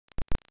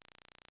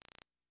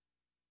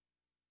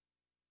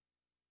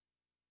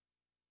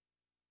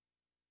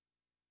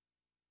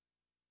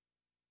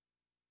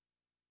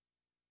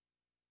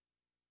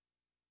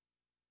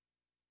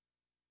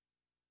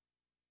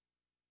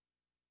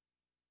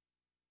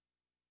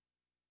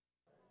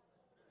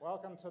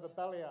Welcome to the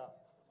Belly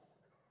Up.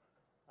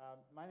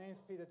 My name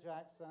is Peter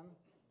Jackson.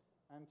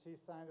 I'm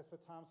chief scientist for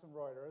Thomson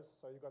Reuters.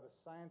 So you've got a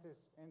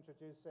scientist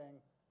introducing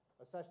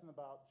a session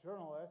about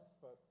journalists,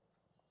 but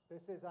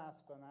this is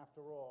Aspen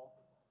after all.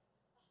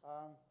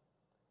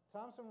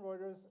 Thomson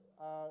Reuters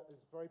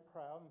is very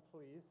proud and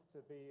pleased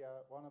to be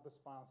one of the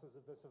sponsors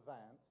of this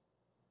event.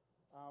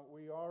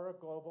 We are a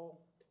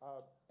global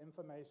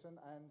information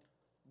and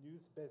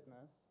news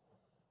business.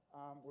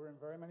 We're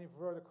in very many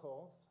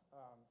verticals,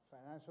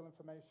 financial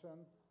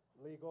information,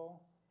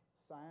 legal,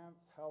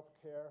 science,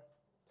 healthcare,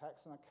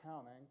 tax and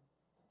accounting,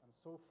 and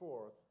so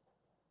forth.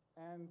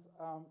 And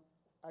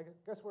I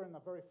guess we're in a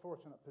very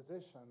fortunate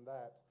position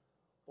that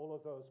all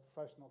of those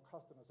professional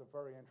customers are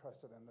very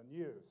interested in the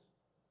news.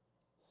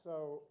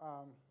 So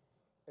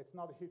it's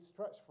not a huge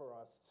stretch for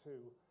us to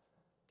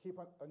keep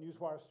a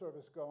newswire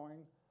service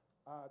going,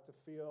 to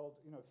field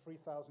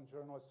 3,000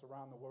 journalists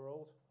around the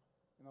world,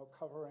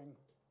 covering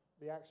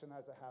the action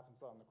as it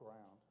happens on the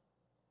ground.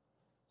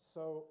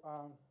 So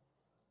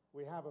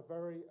we have a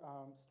very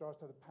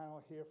star-studded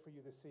panel here for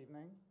you this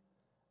evening,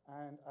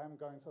 and I'm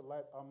going to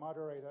let our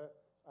moderator,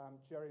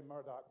 Jerry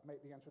Murdock,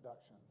 make the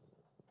introductions.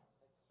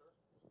 Thanks, sir.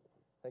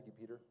 Thank you,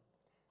 Peter.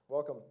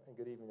 Welcome, and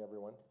good evening,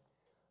 everyone.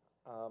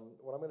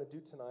 What I'm going to do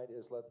tonight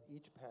is let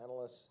each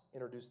panelist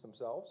introduce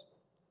themselves,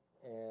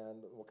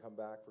 and we'll come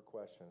back for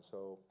questions.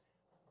 So,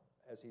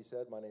 as he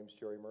said, my name's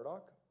Jerry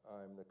Murdock.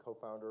 I'm the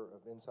co-founder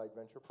of Insight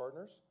Venture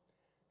Partners,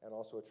 and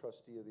also a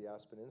trustee of the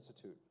Aspen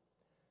Institute.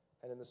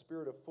 And in the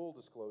spirit of full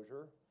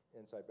disclosure,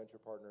 Insight Venture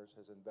Partners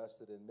has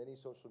invested in many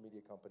social media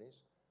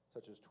companies,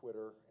 such as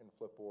Twitter and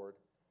Flipboard,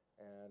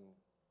 and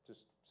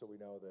just so we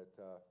know that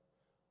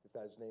if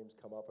those names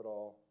come up at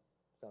all,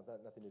 it's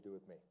nothing to do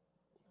with me.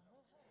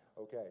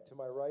 Okay, to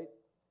my right,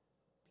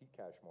 Pete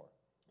Cashmore.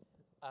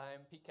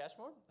 I'm Pete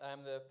Cashmore.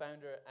 I'm the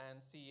founder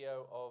and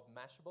CEO of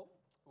Mashable,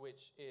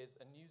 which is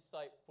a news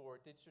site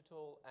for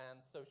digital and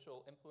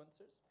social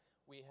influencers.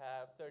 We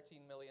have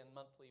 13 million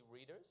monthly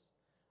readers,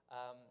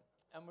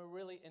 and we're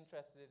really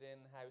interested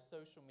in how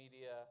social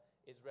media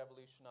is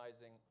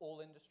revolutionizing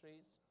all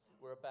industries.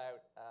 We're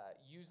about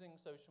using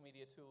social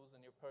media tools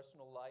in your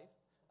personal life,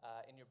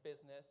 in your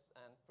business,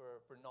 and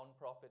for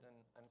non-profit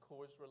and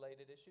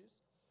cause-related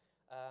issues.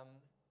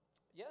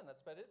 Yeah, and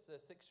that's about it. It's a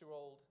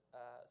 6-year-old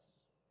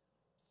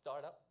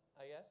startup,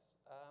 I guess.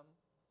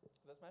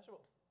 That's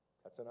Mashable.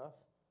 That's enough.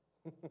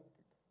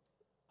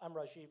 I'm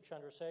Rajiv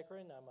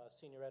Chandrasekaran. I'm a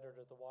senior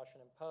editor at the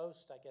Washington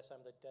Post. I guess I'm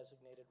the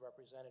designated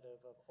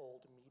representative of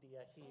old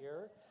media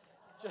here.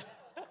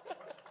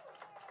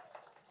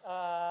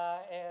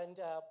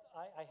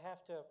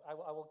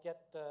 I will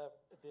get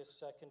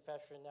this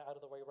confession out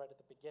of the way right at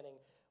the beginning.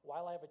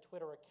 While I have a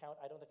Twitter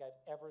account, I don't think I've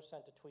ever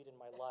sent a tweet in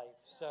my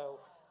life. So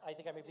I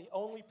think I may be the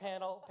only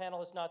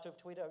panelist not to have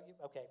tweeted.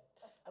 Okay,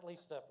 at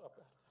least a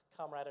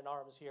comrade in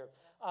arms here.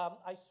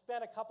 I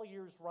spent a couple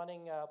years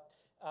running a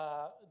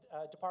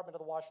department of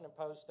the Washington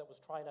Post that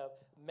was trying to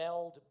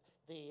meld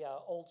the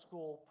old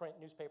school print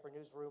newspaper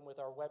newsroom with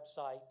our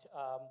website.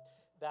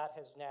 That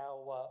has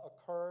now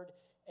occurred.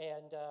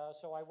 And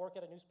so I work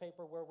at a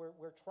newspaper where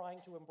we're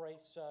trying to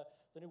embrace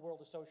the new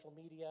world of social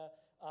media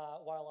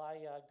while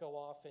I go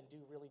off and do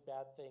really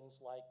bad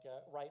things like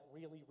write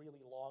really,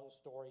 really long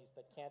stories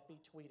that can't be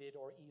tweeted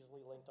or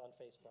easily linked on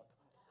Facebook.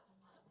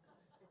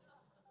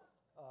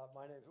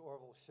 My name is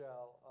Orville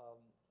Schell,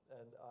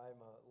 and I'm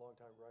a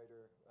longtime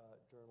writer,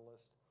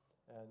 journalist,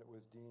 and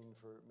was dean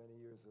for many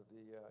years of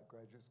the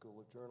Graduate School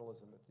of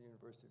Journalism at the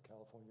University of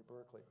California,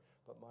 Berkeley.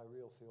 But my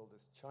real field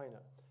is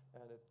China,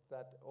 and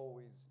that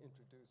always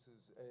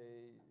introduces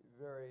a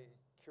very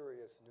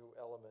curious new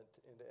element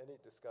into any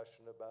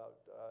discussion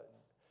about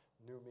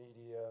new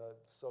media,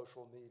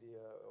 social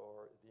media,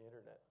 or the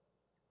internet.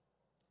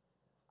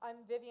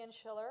 I'm Vivian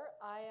Schiller.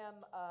 I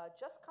am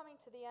just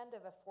coming to the end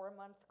of a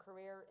 4-month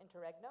career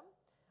interregnum.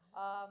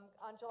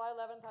 On July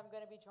 11th, I'm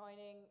going to be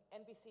joining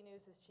NBC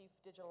News as Chief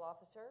Digital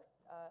Officer,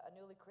 a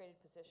newly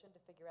created position to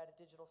figure out a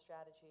digital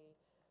strategy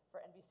for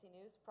NBC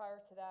News.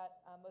 Prior to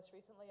that, most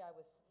recently, I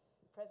was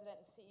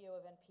President and CEO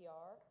of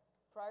NPR.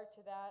 Prior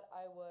to that,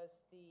 I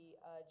was the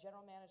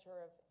General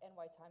Manager of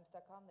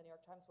nytimes.com, the New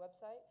York Times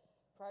website.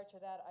 Prior to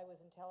that, I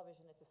was in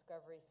television at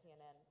Discovery,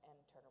 CNN, and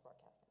Turner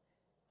Broadcasting.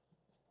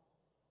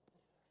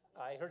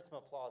 I heard some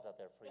applause out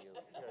there for you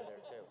here or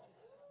there, too.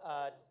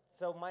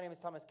 So my name is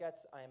Thomas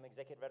Goetz. I am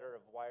executive editor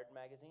of Wired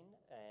magazine,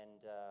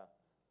 and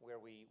where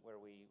we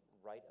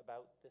write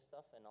about this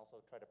stuff and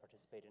also try to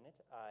participate in it.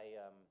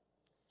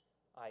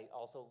 I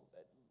also,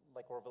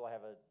 like Orville, I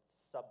have a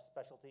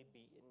subspecialty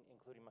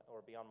including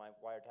or beyond my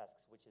Wired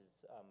tasks, which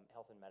is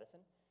health and medicine,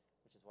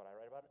 which is what I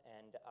write about.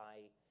 And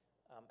I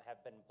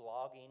have been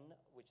blogging,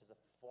 which is a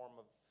form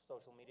of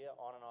social media,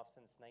 on and off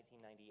since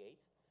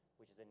 1998,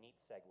 which is a neat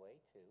segue,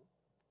 too.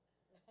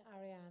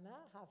 Ariana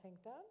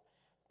Huffington,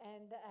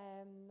 and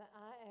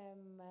I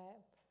am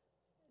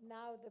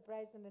now the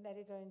president and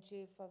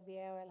editor-in-chief of the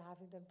AOL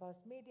Huffington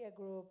Post Media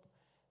Group,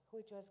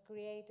 which was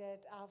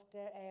created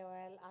after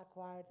AOL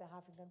acquired the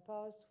Huffington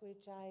Post,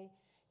 which I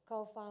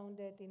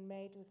co-founded in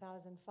May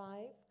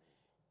 2005.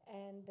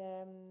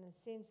 And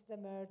since the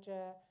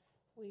merger,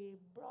 we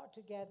brought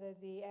together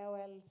the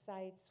AOL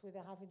sites with the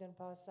Huffington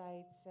Post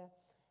sites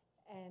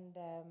and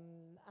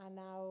are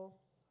now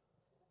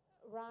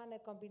run a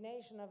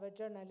combination of a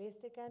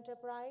journalistic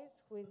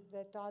enterprise with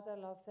a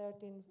total of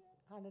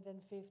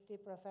 1,350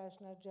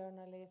 professional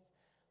journalists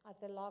at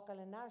the local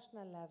and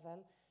national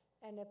level,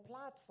 and a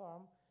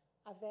platform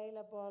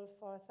available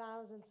for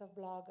thousands of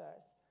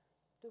bloggers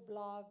to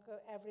blog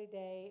every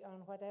day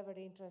on whatever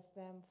interests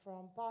them,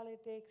 from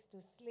politics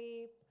to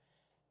sleep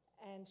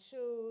and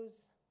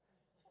shoes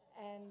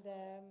and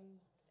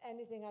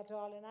anything at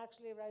all. And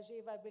actually,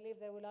 Rajiv, I believe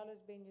there will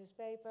always be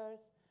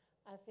newspapers.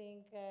 I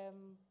think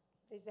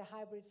there's a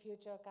hybrid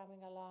future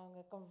coming along,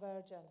 a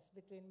convergence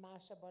between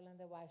Mashable and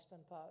the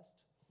Washington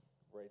Post.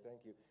 Great,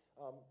 thank you.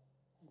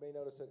 You may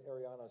notice that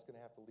Ariana is going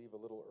to have to leave a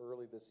little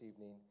early this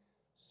evening,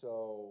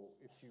 so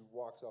if she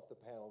walks off the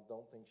panel,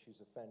 don't think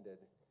she's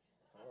offended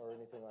or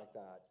anything like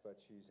that,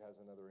 but she has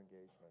another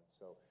engagement.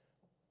 So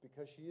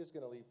because she is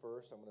going to leave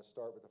first, I'm going to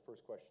start with the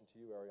first question to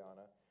you,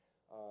 Ariana.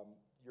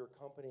 Your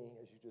company,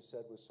 as you just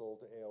said, was sold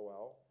to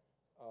AOL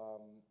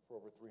for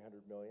over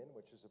 $300 million,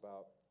 which is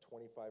about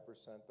 25%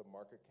 the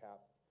market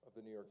cap of the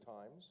New York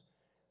Times.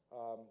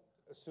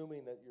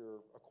 Assuming that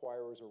your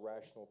acquirers are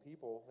rational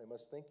people, they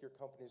must think your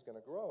company is going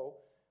to grow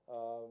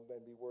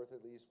and be worth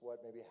at least,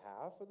 what, maybe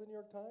half of the New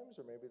York Times,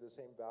 or maybe the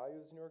same value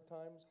as the New York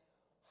Times.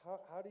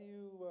 How do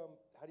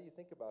you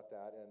think about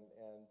that, and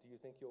do you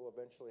think you'll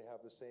eventually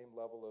have the same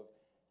level of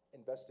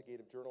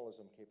investigative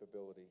journalism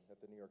capability that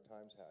the New York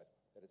Times had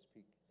at its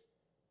peak?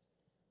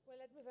 Well,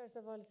 let me first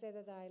of all say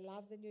that I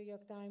love the New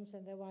York Times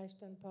and the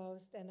Washington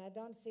Post, and I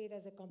don't see it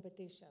as a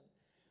competition.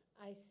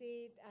 I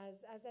see it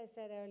as I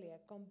said earlier,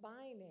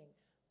 combining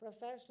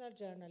professional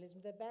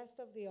journalism, the best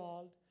of the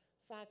old,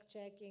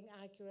 fact-checking,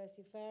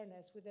 accuracy,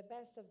 fairness, with the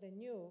best of the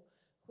new,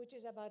 which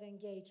is about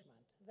engagement.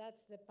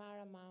 That's the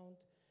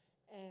paramount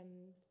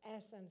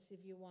essence,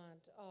 if you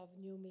want, of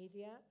new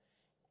media.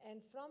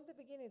 And from the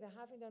beginning, the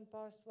Huffington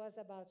Post was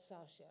about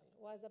social,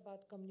 was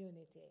about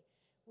community.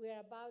 We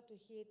are about to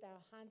hit our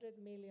 100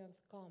 millionth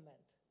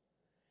comment.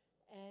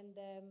 And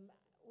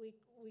we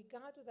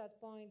got to that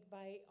point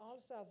by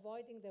also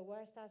avoiding the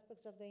worst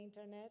aspects of the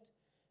internet,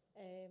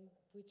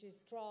 which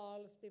is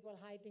trolls, people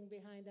hiding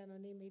behind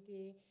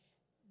anonymity,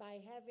 by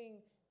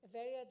having a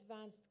very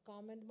advanced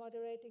comment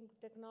moderating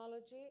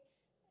technology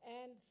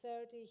and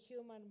 30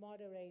 human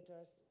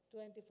moderators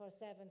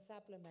 24/7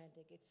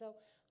 supplementing it. So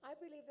I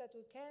believe that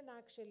we can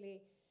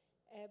actually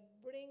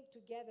bring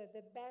together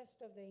the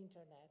best of the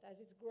internet as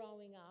it's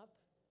growing up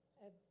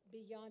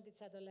beyond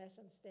its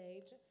adolescent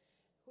stage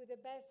with the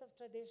best of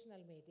traditional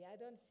media. I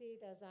don't see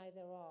it as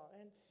either or.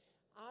 And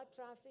our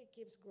traffic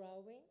keeps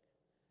growing.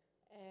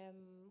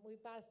 We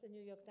passed the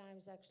New York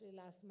Times actually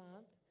last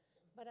month.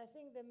 But I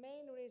think the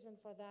main reason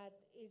for that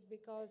is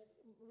because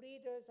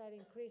readers are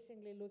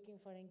increasingly looking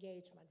for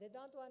engagement. They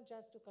don't want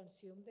just to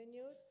consume the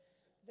news.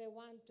 They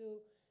want to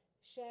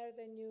share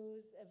the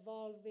news,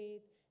 evolve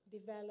it,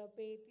 develop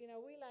it. You know,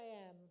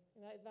 Will.i.am,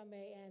 if I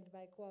may end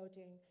by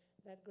quoting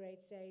that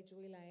great sage,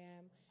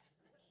 Will.i.am,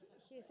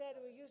 he said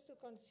we used to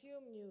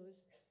consume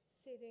news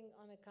sitting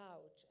on a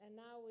couch, and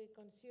now we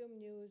consume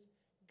news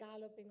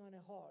galloping on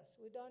a horse.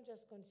 We don't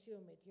just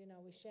consume it, you know,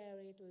 we share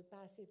it, we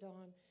pass it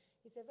on.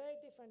 It's a very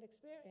different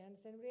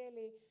experience, and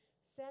really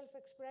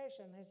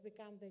self-expression has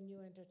become the new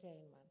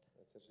entertainment.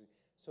 That's interesting.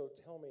 So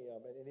tell me,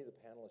 and any of the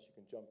panelists, you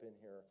can jump in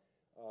here.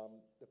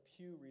 The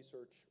Pew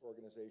Research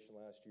organization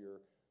last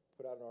year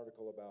put out an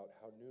article about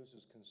how news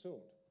is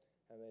consumed,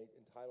 and they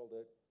entitled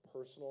it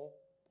Personal,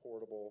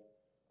 Portable,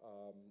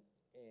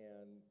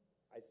 and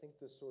I think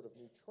this sort of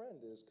new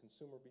trend is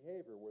consumer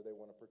behavior, where they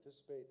want to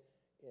participate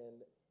in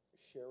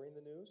sharing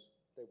the news,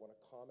 they want to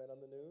comment on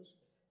the news,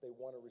 they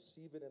want to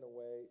receive it in a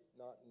way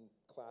not in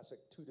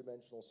classic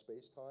two-dimensional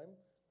space-time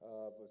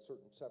of a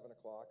certain 7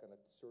 o'clock on a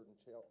certain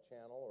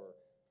channel, or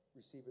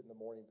receive it in the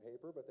morning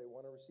paper, but they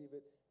want to receive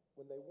it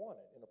when they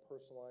want it in a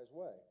personalized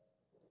way.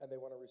 And they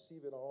want to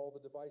receive it on all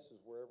the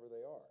devices wherever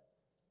they are.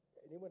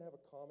 Anyone have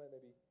a comment,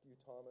 maybe you,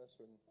 Thomas?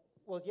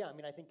 Well, yeah,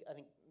 I think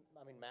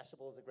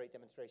Mashable is a great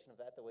demonstration of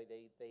that, the way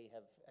they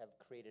have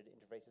created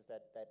interfaces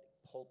that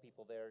pull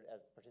people there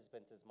as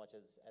participants as much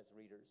as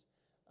readers.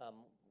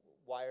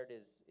 Wired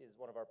is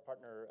one of our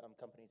partner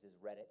companies is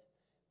Reddit,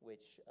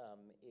 which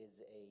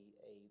is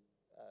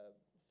a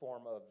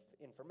form of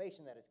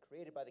information that is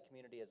created by the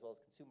community as well as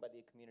consumed by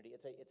the community.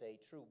 It's a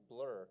true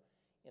blur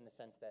in the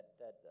sense that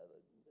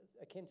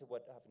akin to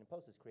what Huffington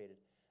Post has created.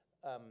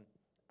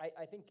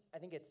 I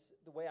think it's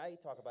the way I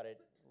talk about it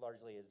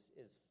largely is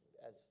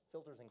as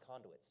filters and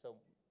conduits. So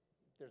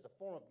there's a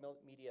form of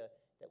media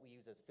that we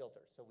use as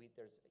filters. So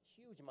there's a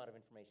huge amount of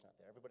information out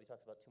there. Everybody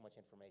talks about too much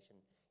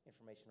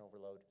information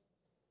overload.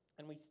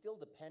 And we still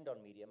depend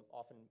on medium,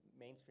 often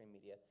mainstream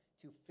media,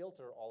 to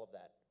filter all of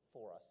that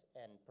for us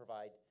and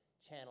provide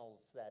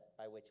channels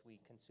by which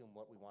we consume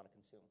what we want to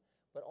consume.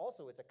 But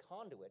also it's a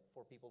conduit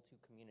for people to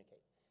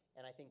communicate.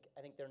 And I think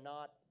they're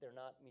not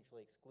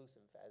mutually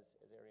exclusive, as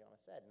Ariana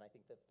said. And I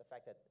think that the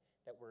fact that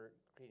we're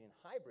creating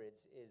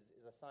hybrids is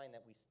a sign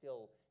that we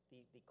still,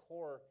 the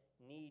core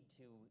need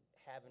to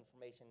have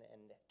information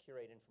and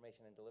curate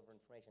information and deliver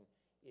information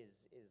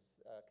is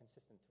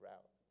consistent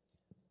throughout.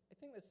 I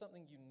think there's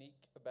something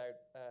unique about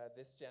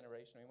this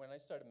generation. I mean, when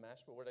I started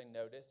Mashable, what I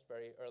noticed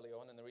very early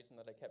on, and the reason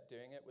that I kept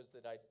doing it, was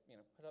that I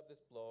put up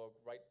this blog,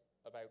 write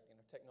about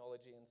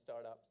technology and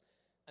startups,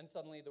 and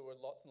suddenly there were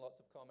lots and lots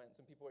of comments,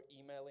 and people were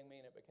emailing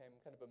me, and it became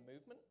kind of a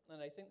movement.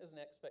 And I think there's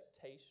an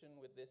expectation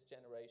with this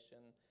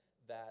generation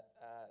that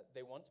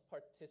they want to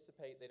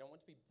participate. They don't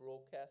want to be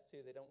broadcast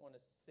to. They don't want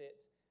to sit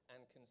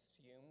and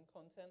consume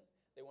content.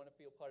 They want to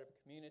feel part of a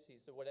community.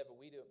 So whatever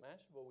we do at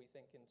Mashable, we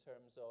think in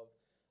terms of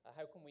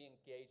how can we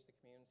engage the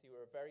community?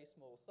 We're a very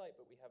small site,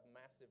 but we have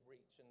massive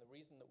reach. And the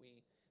reason that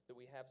we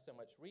have so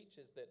much reach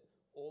is that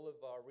all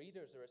of our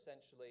readers are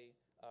essentially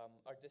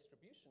our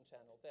distribution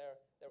channel.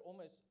 They're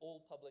almost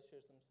all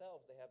publishers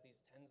themselves. They have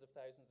these tens of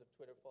thousands of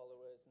Twitter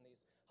followers and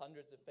these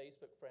hundreds of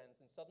Facebook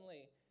friends. And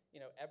suddenly,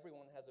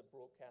 everyone has a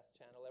broadcast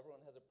channel. Everyone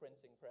has a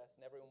printing press,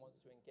 and everyone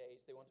wants to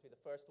engage. They want to be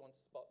the first one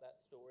to spot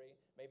that story,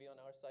 maybe on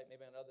our site,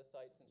 maybe on other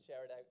sites, and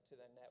share it out to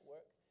their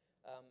network.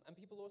 And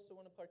people also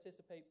want to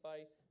participate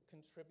by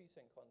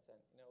contributing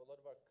content. A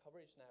lot of our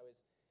coverage now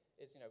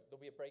is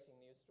there'll be a breaking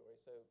news story.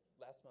 So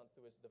last month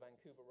there was the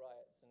Vancouver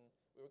riots, and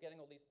we were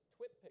getting all these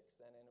twit pics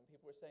sent in, and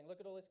people were saying,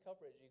 look at all this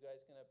coverage. You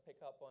guys going to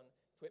pick up on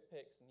twit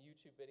pics and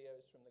YouTube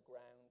videos from the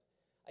ground?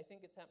 I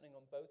think it's happening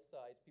on both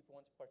sides. People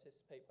want to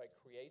participate by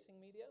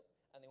creating media,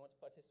 and they want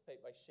to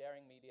participate by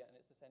sharing media, and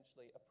it's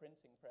essentially a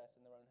printing press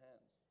in their own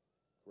hands.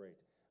 Great.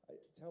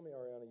 Tell me,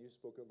 Ariana, you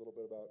spoke a little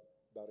bit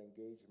about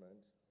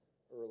engagement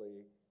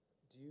early.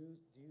 Do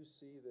you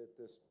see that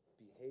this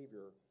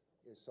behavior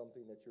is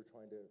something that you're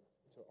trying to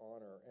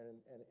honor?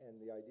 And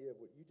the idea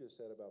of what you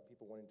just said about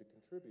people wanting to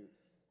contribute,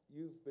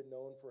 you've been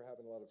known for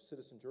having a lot of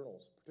citizen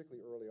journals,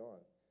 particularly early on,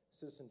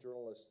 citizen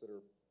journalists that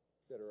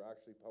are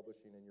actually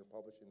publishing, and you're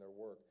publishing their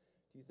work.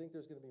 Do you think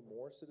there's going to be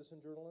more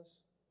citizen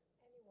journalists?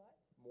 Any what?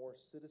 More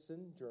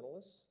citizen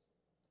journalists?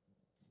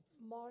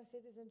 More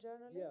citizen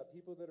journalists? Yeah,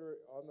 people that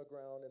are on the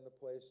ground in the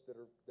place that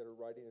are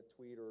writing a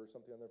tweet or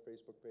something on their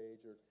Facebook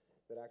page, or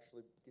that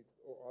actually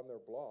or on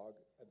their blog,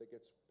 and that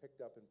gets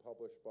picked up and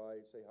published by,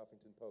 say,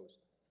 Huffington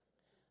Post.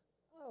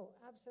 Oh,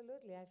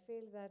 absolutely. I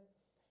feel that,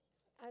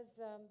 as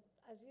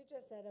you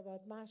just said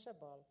about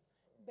Mashable,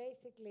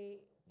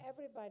 basically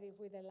everybody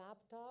with a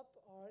laptop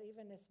or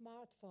even a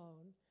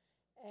smartphone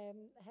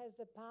has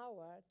the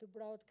power to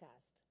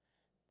broadcast.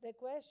 The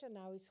question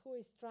now is who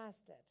is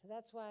trusted.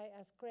 That's why,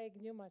 as Craig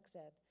Newmark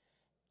said,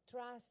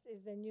 trust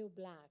is the new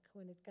black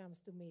when it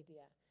comes to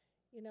media.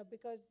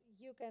 Because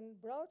you can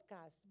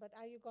broadcast, but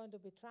are you going to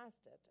be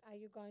trusted? Are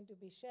you going to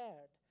be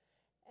shared?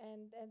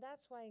 And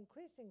that's why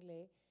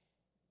increasingly,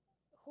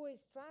 who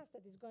is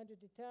trusted is going to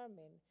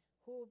determine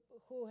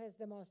who has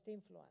the most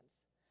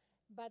influence.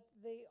 But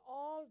the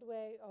old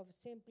way of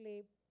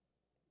simply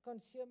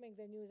consuming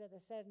the news at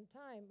a certain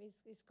time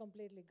is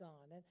completely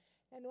gone.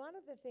 And one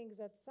of the things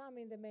that some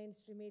in the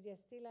mainstream media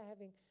still are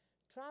having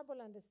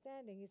trouble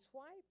understanding is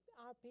why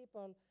are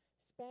people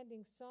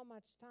spending so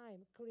much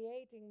time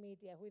creating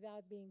media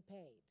without being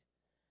paid?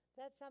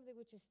 That's something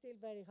which is still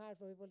very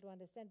hard for people to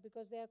understand,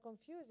 because they are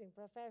confusing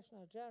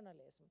professional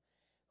journalism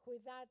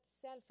with that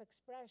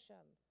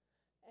self-expression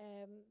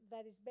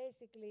that is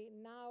basically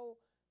now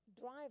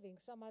driving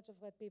so much of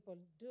what people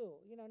do.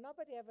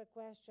 Nobody ever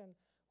questioned,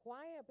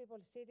 why are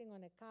people sitting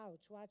on a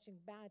couch watching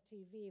bad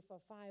TV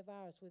for 5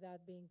 hours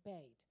without being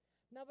paid?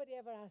 Nobody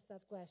ever asked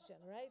that question,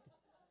 right?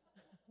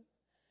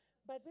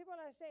 But people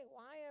are saying,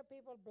 why are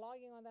people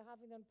blogging on the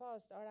Huffington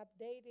Post or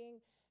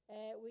updating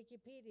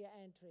Wikipedia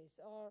entries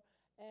or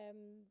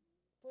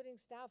putting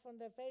stuff on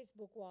their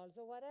Facebook walls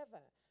or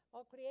whatever,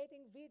 or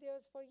creating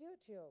videos for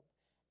YouTube?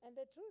 And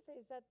the truth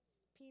is that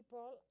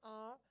people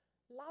are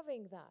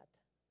loving that.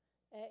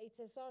 It's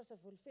a source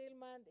of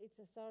fulfillment. It's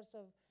a source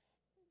of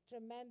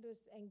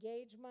tremendous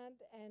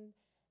engagement. And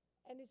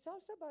it's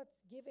also about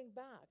giving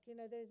back.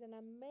 There's an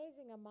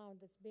amazing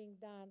amount that's being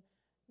done,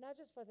 not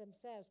just for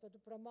themselves, but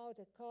to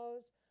promote a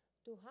cause,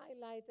 to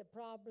highlight a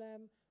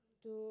problem,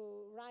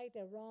 to right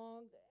a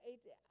wrong.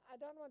 I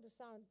don't want to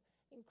sound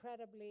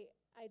incredibly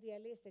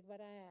idealistic, but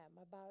I am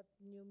about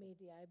new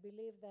media. I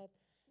believe that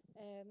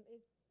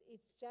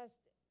it's just,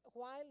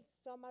 while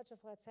so much of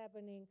what's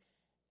happening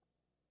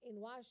in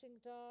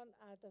Washington,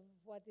 out of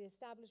what the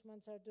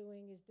establishments are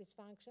doing is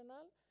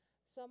dysfunctional,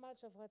 so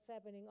much of what's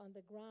happening on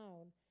the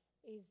ground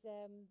is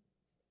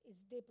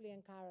deeply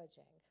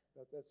encouraging.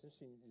 That's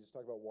interesting. You just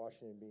talk about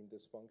Washington being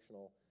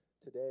dysfunctional.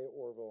 Today,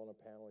 Orville, on a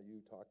panel,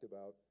 you talked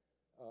about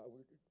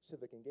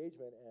civic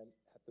engagement, and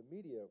the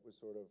media was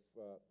sort of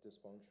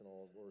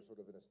dysfunctional or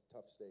sort of in a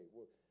tough state.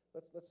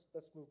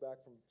 Let's move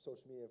back from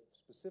social media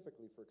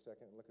specifically for a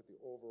second and look at the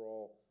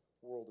overall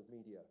world of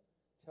media.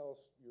 Tell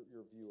us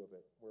your view of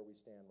it, where we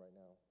stand right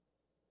now.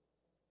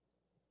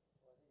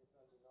 Well, I think it's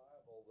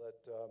undeniable that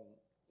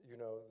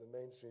the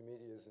mainstream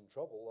media is in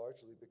trouble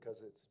largely because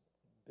its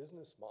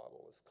business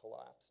model has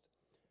collapsed.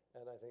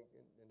 And I think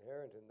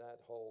inherent in that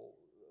whole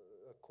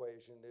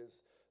equation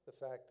is the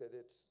fact that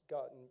it's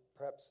gotten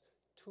perhaps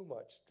too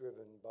much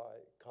driven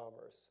by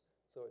commerce.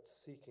 So it's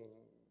seeking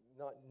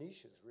not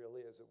niches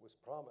really, as it was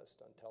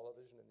promised on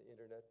television and the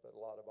internet, but a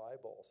lot of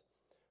eyeballs.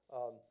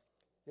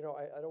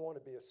 I don't want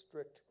to be a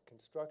strict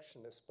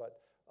constructionist,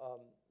 but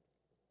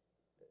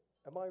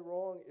am I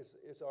wrong?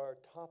 Is our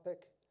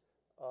topic,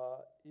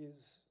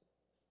 is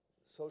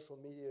social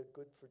media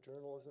good for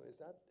journalism?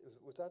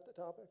 Was that the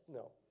topic?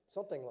 No,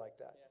 something like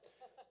that. Yeah.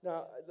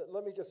 Now,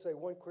 let me just say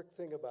one quick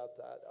thing about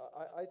that.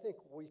 I think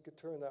we could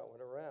turn that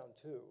one around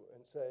too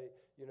and say,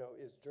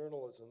 is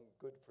journalism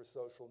good for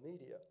social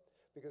media?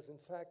 Because in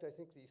fact, I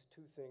think these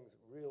two things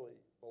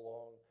really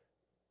belong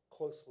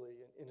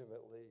closely and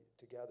intimately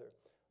together.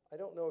 I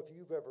don't know if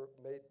you've ever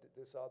made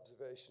this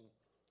observation.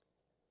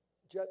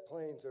 Jet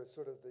planes are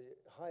sort of the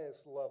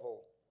highest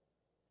level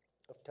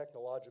of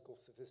technological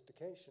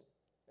sophistication.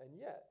 And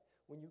yet,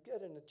 when you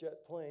get in a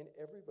jet plane,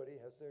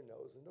 everybody has their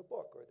nose in a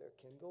book or their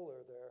Kindle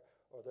or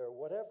their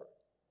whatever.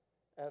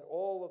 And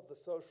all of the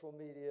social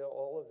media,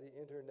 all of the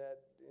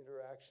internet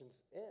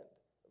interactions end,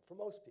 for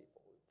most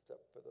people,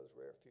 except for those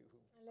rare few who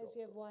Unless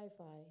you have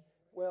Wi-Fi.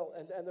 well,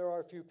 and there are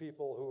a few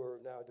people who are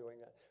now doing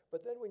that.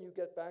 But then when you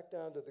get back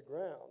down to the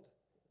ground,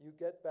 you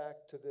get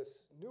back to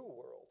this new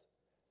world.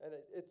 And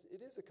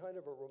it is a kind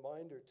of a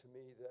reminder to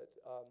me that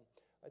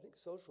I think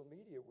social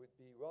media would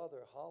be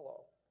rather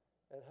hollow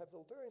and have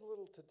very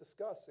little to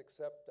discuss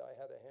except I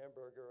had a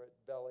hamburger at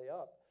Belly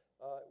Up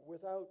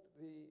without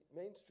the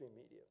mainstream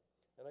media.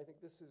 And I think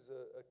this is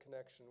a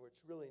connection which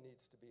really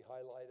needs to be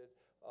highlighted,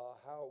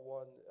 how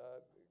one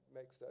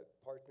makes that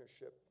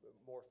partnership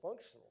more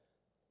functional.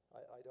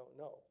 I don't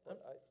know.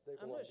 But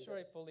I'm not sure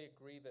I fully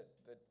agree that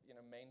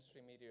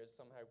mainstream media is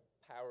somehow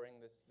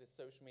powering this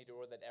social media,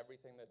 or that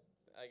everything that,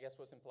 I guess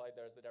what's implied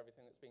there is that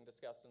everything that's being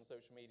discussed on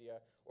social media,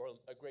 or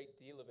a great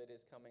deal of it,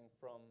 is coming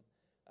from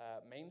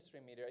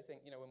mainstream media. I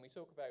think when we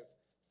talk about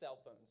cell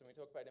phones and we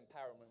talk about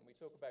empowerment, we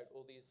talk about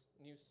all these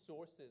new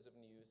sources of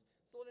news.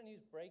 There's a lot of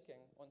news breaking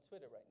on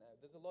Twitter right now.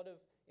 There's a lot of,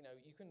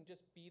 you can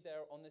just be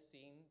there on the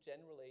scene.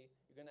 Generally,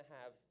 you're going to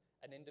have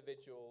an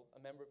individual,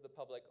 a member of the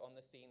public on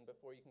the scene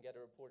before you can get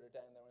a reporter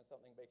down there when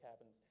something big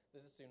happens.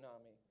 There's a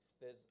tsunami,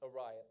 there's a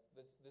riot,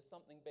 there's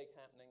something big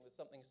happening, there's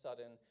something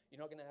sudden.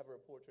 You're not going to have a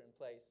reporter in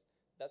place.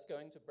 That's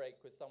going to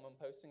break with someone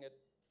posting a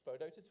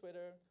photo to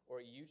Twitter or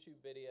a YouTube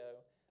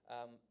video,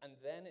 and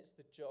then it's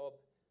the job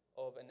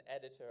of an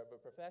editor, of a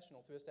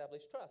professional, to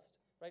establish trust.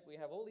 Right? We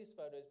have all these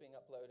photos being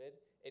uploaded.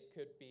 It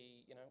could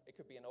be, it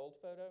could be an old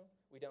photo.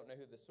 We don't know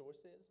who the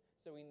source is.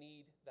 So we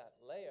need that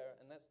layer,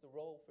 and that's the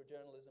role for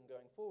journalism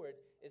going forward,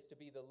 is to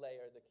be the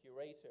layer, the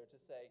curator, to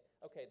say,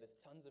 okay, there's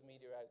tons of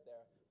media out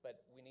there,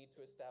 but we need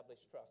to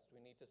establish trust. We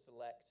need to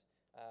select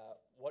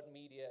what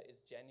media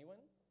is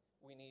genuine.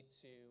 We need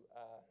to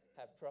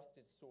have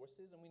trusted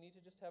sources, and we need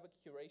to just have a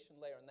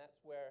curation layer, and that's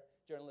where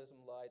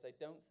journalism lies. I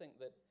don't think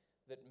that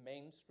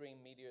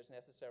mainstream media is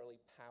necessarily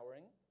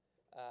powering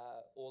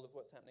all of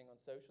what's happening on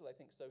social. I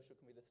think social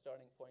can be the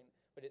starting point,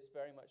 but it's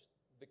very much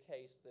the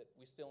case that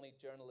we still need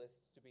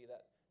journalists to be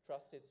that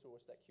trusted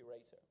source, that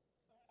curator.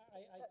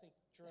 I think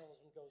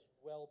journalism goes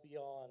well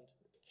beyond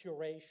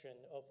curation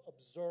of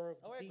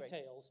observed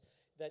details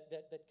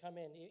that come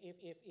in.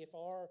 If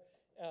our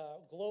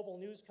global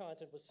news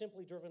content was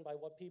simply driven by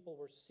what people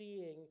were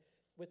seeing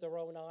with their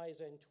own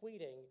eyes and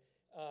tweeting,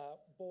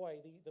 boy,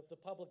 the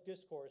public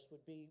discourse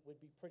would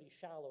be pretty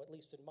shallow, at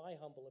least in my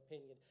humble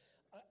opinion.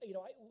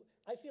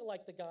 I feel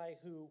like the guy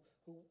who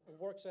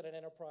works at an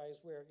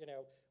enterprise where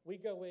we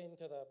go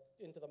into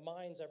the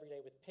mines every day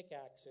with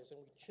pickaxes and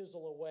we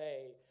chisel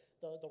away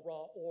the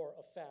raw ore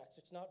of facts.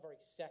 It's not very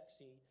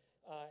sexy.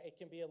 It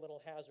can be a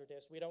little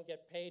hazardous. We don't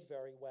get paid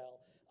very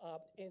well.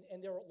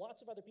 And there are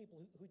lots of other people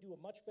who do a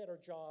much better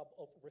job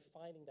of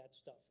refining that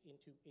stuff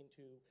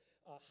into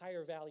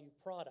higher value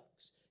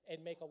products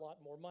and make a lot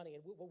more money.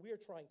 And what we're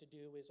trying to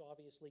do is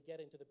obviously get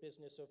into the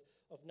business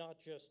of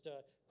not just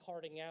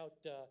carting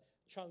out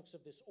chunks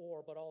of this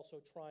ore, but also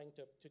trying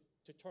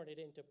to turn it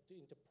into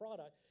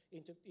product,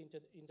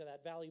 into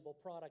that valuable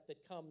product that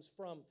comes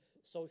from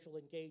social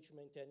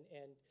engagement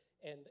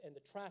and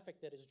the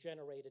traffic that is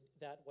generated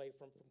that way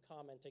from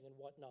commenting and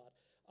whatnot.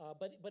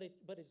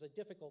 But it's a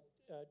difficult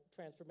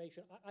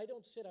transformation. I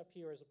don't sit up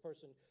here as a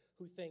person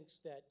who thinks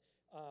that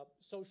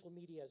social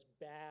media is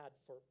bad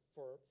for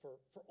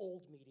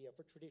old media,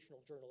 for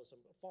traditional journalism.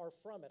 Far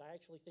from it. I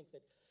actually think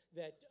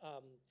that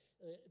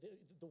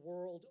the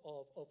world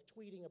of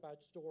tweeting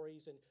about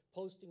stories and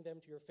posting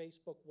them to your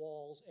Facebook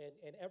walls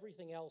and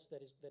everything else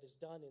that is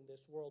done in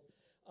this world,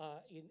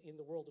 in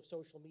the world of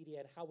social media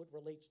and how it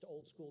relates to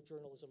old school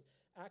journalism,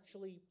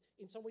 actually,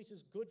 in some ways,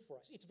 is good for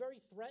us. It's very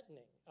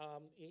threatening.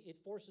 It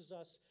forces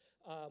us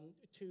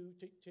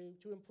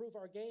to improve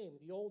our game.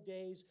 The old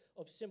days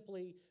of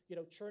simply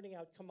churning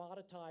out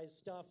commoditized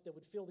stuff that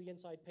would fill the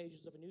inside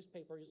pages of a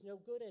newspaper is no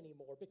good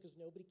anymore because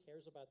nobody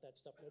cares about that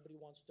stuff. Nobody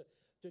wants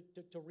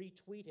to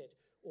retweet it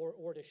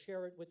or to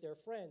share it with their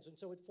friends, and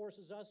so it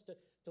forces us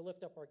to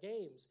lift up our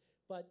games.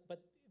 But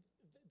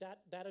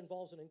that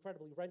involves an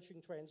incredibly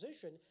wrenching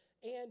transition,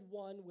 and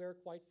one where,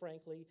 quite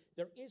frankly,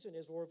 there isn't,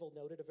 as Orville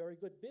noted, a very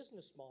good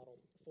business model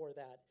for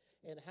that,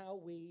 and how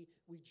we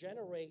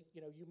generate,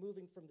 you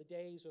moving from the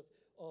days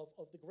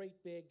of the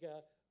great big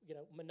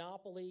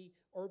monopoly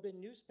urban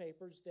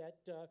newspapers that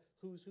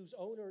whose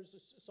owners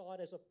saw it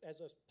as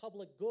a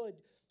public good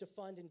to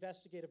fund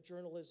investigative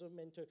journalism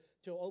and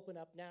to open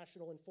up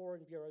national and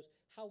foreign bureaus,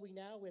 how we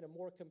now, in a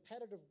more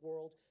competitive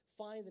world,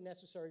 find the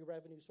necessary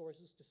revenue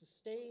sources to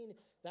sustain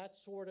that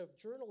sort of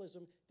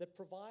journalism that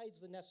provides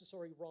the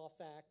necessary raw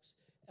facts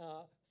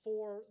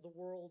for the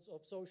worlds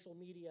of social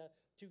media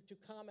to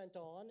comment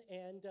on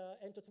and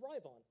to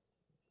thrive on.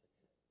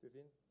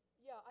 Vivian?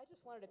 Yeah, I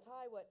just wanted to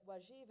tie what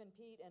Rajiv and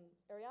Pete and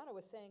Ariana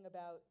was saying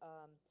about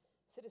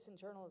citizen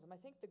journalism. I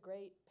think the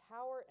great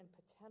power and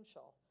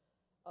potential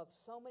of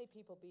so many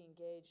people being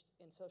engaged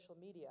in social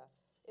media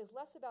is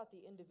less about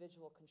the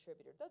individual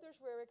contributor, though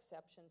there's rare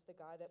exceptions, the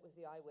guy that was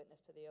the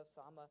eyewitness to the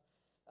Osama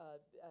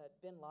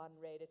bin Laden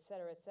raid, et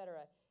cetera, et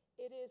cetera.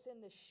 It is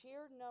in the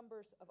sheer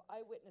numbers of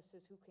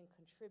eyewitnesses who can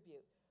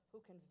contribute,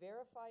 who can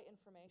verify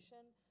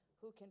information,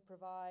 who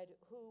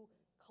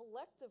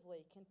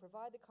collectively can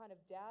provide the kind of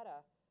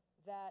data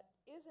that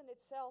is in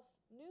itself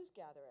news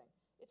gathering.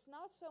 It's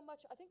not so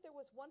much, I think there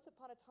was once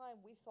upon a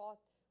time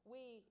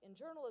we in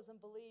journalism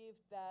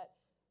believed that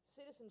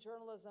citizen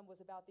journalism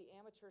was about the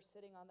amateur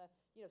sitting on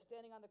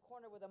standing on the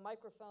corner with a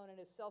microphone and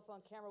his cell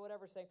phone camera,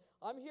 whatever, saying,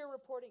 I'm here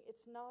reporting.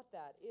 It's not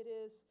that. It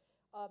is,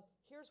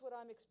 here's what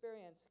I'm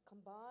experiencing,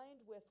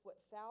 combined with what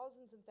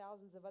thousands and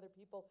thousands of other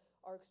people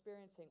are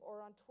experiencing,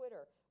 or on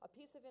Twitter, a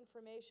piece of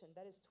information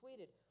that is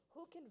tweeted.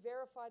 Who can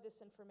verify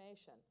this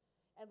information?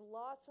 And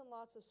lots of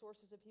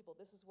sources of people.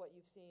 This is what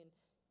you've seen,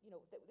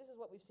 this is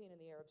what we've seen in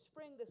the Arab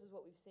Spring. This is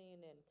what we've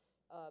seen in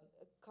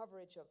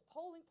coverage of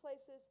polling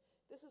places.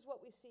 This is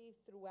what we see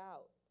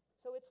throughout.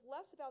 So it's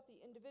less about the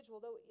individual,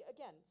 though,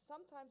 again,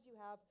 sometimes you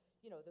have,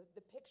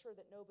 the picture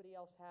that nobody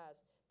else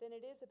has, than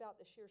it is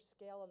about the sheer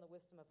scale and the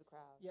wisdom of the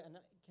crowd. Yeah, and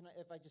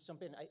if I just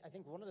jump in, I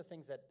think one of the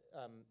things that,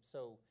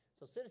 so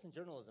citizen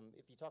journalism,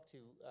 if you talk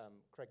to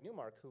Craig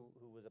Newmark, who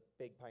was a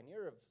big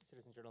pioneer of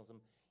citizen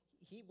journalism,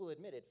 he will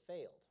admit it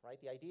failed, right?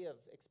 The idea of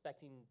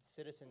expecting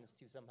citizens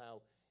to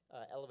somehow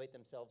elevate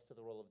themselves to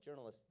the role of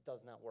journalists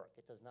does not work.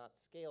 It does not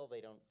scale.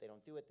 They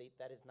don't do it.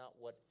 That is not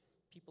what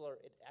people are.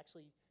 It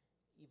actually,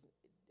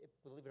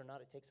 believe it or not,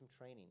 it takes some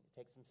training. It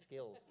takes some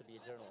skills to be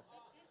a journalist.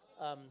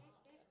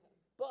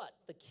 But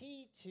the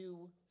key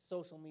to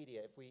social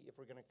media, if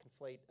we're going to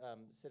conflate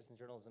citizen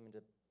journalism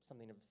into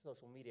something of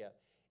social media,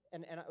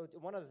 and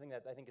one other thing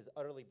that I think is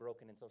utterly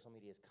broken in social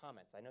media is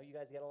comments. I know you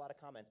guys get a lot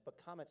of comments, but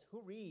comments.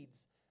 Who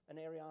reads a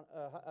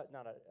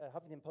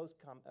Huffington Post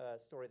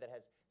story that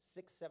has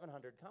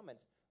 600-700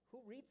 comments? Who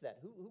reads that?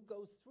 Who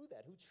goes through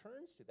that? Who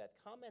churns through that?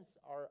 Comments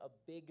are a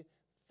big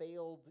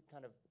failed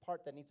kind of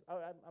part that needs.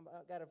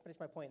 I've got to finish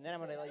my point, and then I'm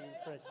going to let you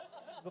finish.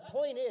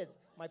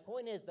 My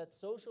point is that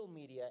social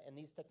media and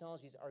these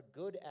technologies are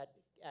good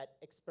at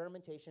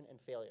experimentation and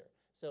failure.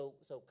 So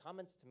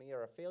comments to me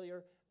are a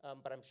failure,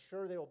 but I'm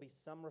sure there will be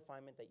some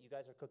refinement that you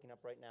guys are cooking up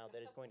right now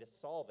that is going to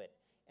solve it.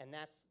 And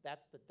that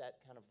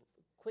kind of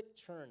quick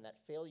churn, that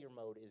failure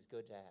mode is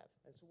good to have.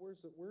 And so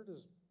where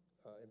does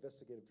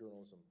investigative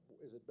journalism,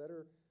 is it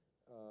better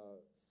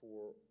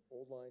for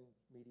old line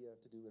media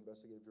to do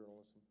investigative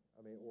journalism?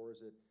 I mean, or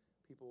is it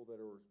people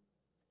that are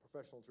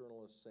professional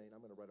journalists saying,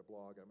 I'm going to write a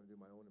blog, I'm going to do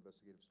my own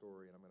investigative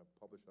story, and I'm going to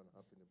publish on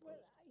Huffington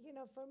Post?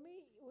 Well, for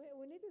me,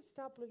 we need to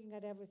stop looking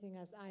at everything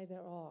as either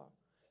or.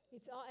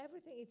 It's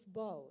everything, it's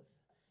both.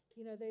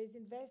 There is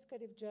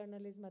investigative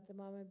journalism at the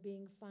moment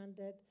being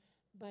funded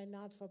by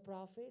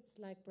not-for-profits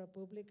like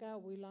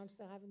ProPublica. We launched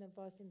the Huffington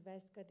Post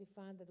Investigative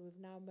Fund that we've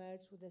now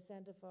merged with the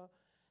Center for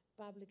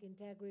Public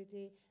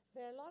Integrity.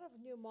 There are a lot of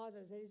new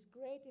models. There is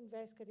great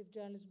investigative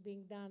journalism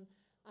being done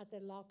at the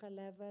local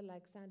level,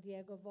 like San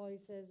Diego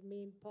Voices,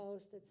 Mean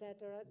Post,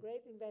 etc.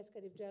 Great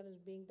investigative journalism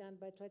being done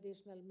by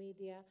traditional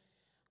media.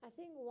 I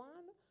think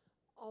one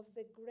of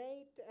the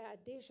great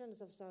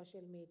additions of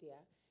social media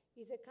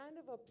is a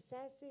kind of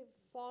obsessive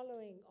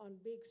following on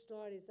big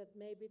stories that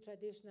maybe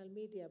traditional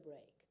media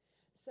break.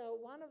 So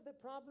one of the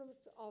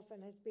problems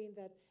often has been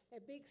that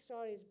a big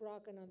story is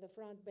broken on the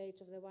front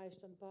page of the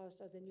Washington Post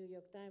or the New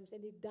York Times,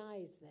 and it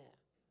dies there.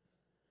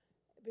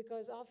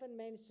 Because often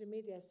mainstream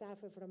media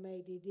suffer from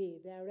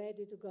ADD. They are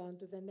ready to go on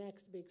to the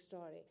next big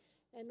story.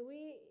 And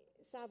we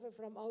suffer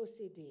from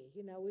OCD.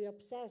 We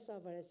obsess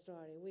over a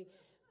story.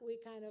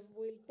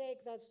 We'll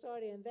take that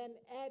story and then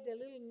add a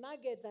little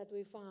nugget that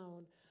we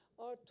found,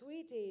 or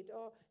tweet it,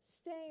 or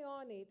stay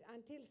on it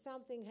until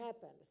something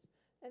happens.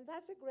 And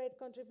that's a great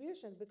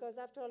contribution, because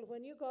after all,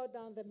 when you go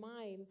down the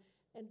mine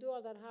and do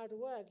all that hard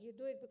work, you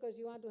do it because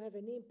you want to have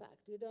an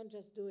impact. You don't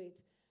just do it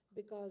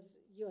because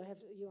you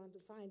want to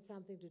find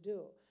something to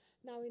do.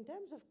 Now, in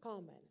terms of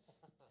comments,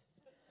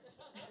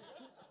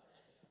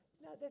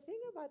 Now, the thing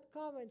about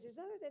comments is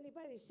not that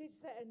anybody sits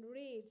there and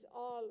reads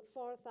all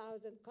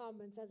 4,000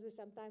 comments as we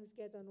sometimes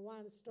get on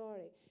one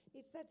story.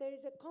 It's that there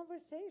is a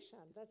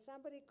conversation, that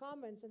somebody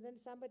comments and then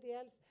somebody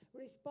else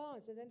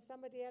responds and then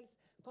somebody else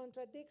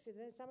contradicts it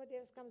and then somebody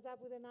else comes up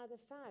with another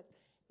fact.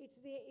 It's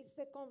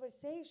the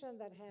conversation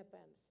that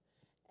happens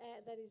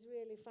that is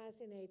really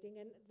fascinating.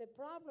 And the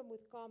problem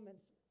with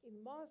comments in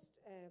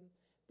most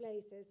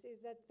places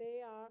is that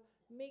they are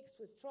mixed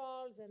with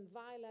trolls and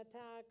vile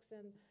attacks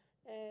and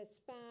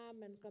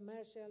spam and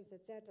commercials,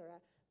 etc.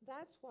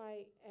 That's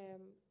why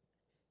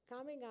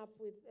coming up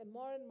with a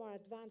more and more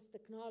advanced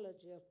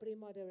technology of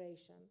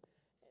pre-moderation,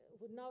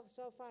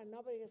 so far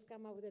nobody has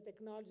come up with a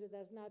technology that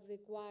does not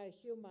require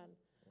human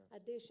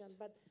addition,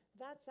 but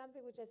that's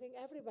something which I think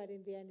everybody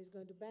in the end is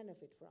going to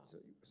benefit from. So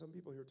some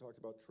people here talked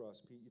about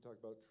trust. Pete, you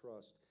talked about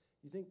trust.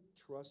 You think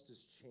trust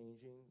is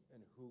changing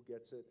and who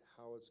gets it,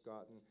 how it's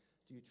gotten?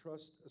 Do you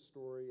trust a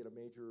story at a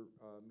major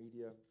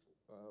media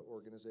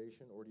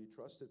organization, or do you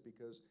trust it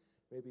because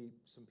maybe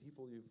some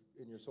people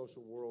in your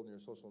social world and your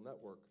social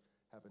network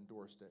have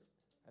endorsed it,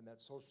 and that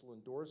social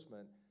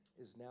endorsement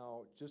is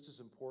now just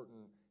as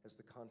important as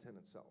the content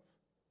itself?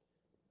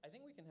 I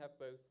think we can have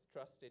both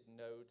trusted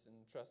nodes and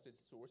trusted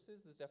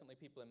sources. There's definitely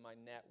people in my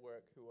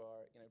network who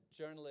are,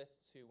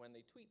 journalists who, when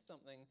they tweet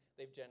something,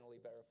 they've generally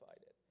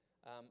verified it.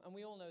 And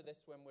we all know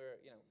this when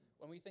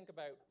when we think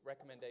about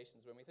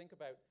recommendations, when we think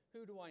about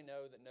who do I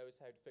know that knows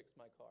how to fix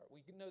my car, we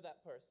know that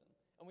person.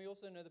 And we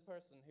also know the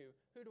person who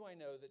do I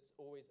know that's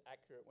always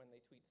accurate when they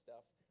tweet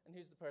stuff, and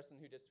who's the person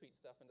who just tweets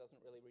stuff and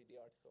doesn't really read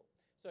the article.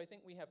 So I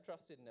think we have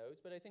trusted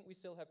nodes, but I think we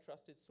still have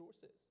trusted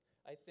sources.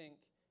 I think,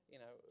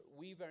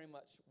 we very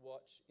much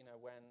watch,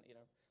 when,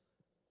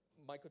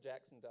 Michael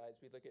Jackson dies,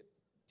 we look at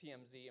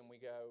TMZ and we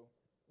go,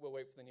 we'll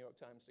wait for the New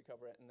York Times to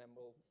cover it, and then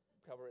we'll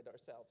cover it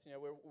ourselves.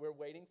 We're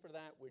waiting for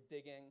that, we're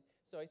digging.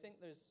 So I think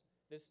there's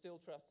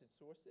still trusted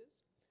sources.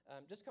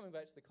 Just coming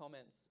back to the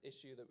comments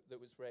issue that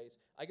was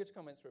raised, I go to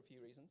comments for a few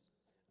reasons.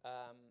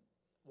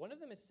 One of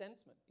them is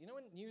sentiment.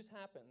 When news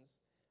happens,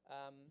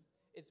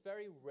 it's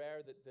very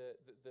rare that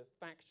the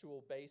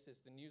factual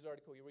basis, the news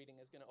article you're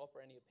reading, is going to offer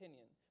any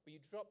opinion. But you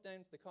drop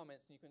down to the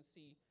comments and you can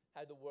see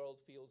how the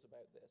world feels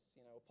about this.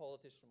 A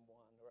politician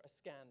won, or a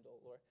scandal,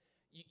 or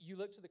you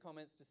look to the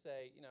comments to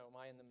say, am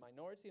I in the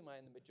minority, am I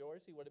in the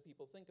majority, what do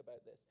people think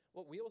about this?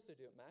 What we also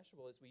do at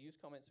Mashable is we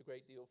use comments a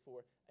great deal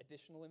for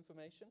additional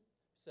information.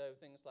 So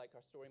things like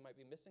our story might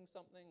be missing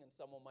something and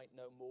someone might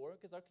know more,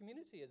 because our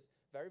community is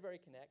very,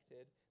 very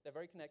connected. They're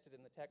very connected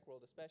in the tech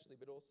world especially,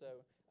 but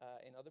also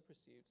in other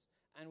pursuits.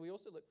 And we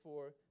also look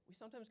for, we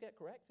sometimes get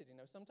corrected,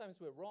 sometimes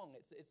we're wrong.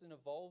 It's an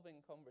evolving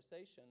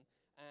conversation,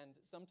 and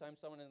sometimes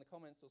someone in the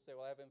comments will say,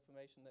 well, I have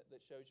information that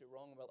shows you're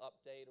wrong, and we'll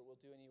update or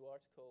we'll do a new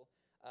article.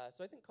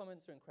 So I think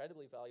comments are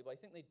incredibly valuable. I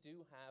think they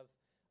do have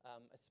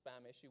a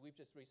spam issue. We've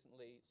just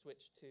recently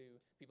switched to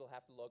people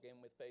have to log in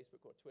with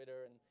Facebook or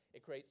Twitter, and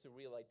it creates a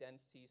real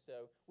identity.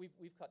 So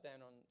we've cut down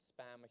on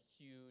spam a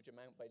huge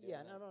amount by doing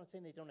that. Yeah, and I'm not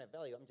saying they don't have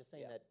value. I'm just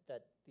saying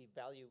that the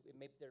value,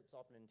 there's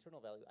often an internal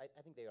value. I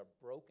think they are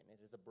broken.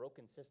 It is a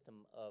broken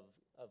system of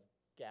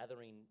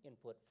gathering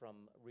input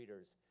from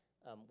readers.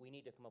 We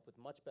need to come up with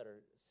much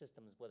better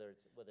systems, whether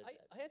it's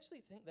I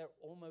actually think they're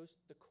almost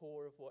the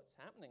core of what's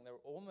happening.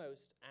 They're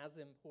almost as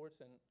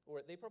important,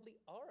 or they probably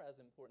are as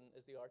important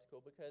as the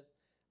article, because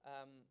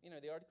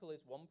the article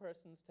is one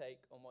person's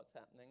take on what's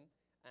happening,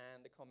 and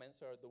the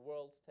comments are the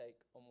world's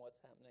take on what's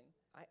happening.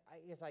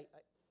 I guess I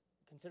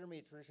consider me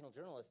a traditional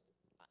journalist.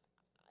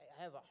 I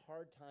have a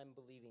hard time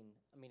believing.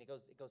 I mean, it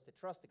goes to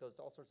trust. It goes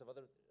to all sorts of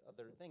other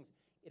things.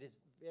 It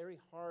is very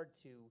hard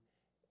to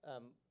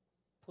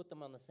put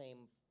them on the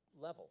same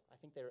level. I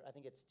think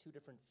it's two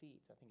different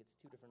feeds. I think it's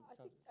two different.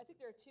 I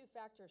think there are two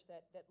factors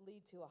that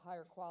lead to a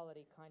higher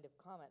quality kind of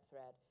comment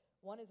thread.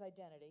 One is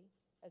identity,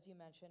 as you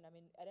mentioned. I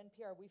mean, at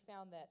NPR we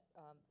found that,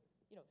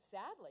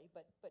 sadly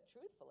but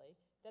truthfully,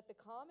 that the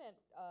comment,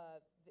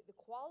 the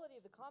quality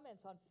of the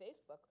comments on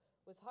Facebook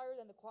was higher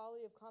than the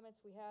quality of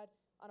comments we had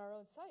on our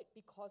own site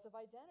because of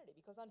identity.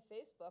 Because on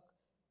Facebook,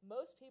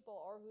 most people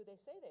are who they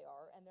say they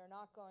are, and they're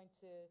not going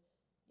to,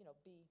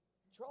 be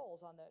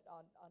trolls on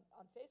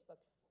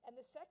Facebook. And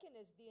the second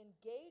is the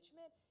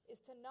engagement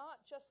is to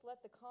not just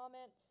let the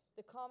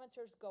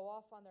commenters go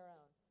off on their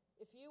own.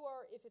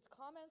 If it's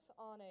comments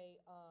on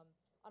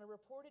a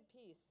reported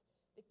piece,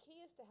 the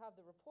key is to have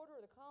the reporter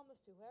or the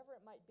columnist, whoever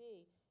it might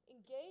be,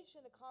 engaged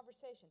in the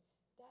conversation.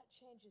 That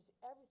changes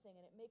everything,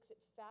 and it makes it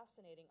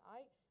fascinating.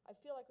 I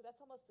feel like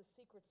that's almost the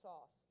secret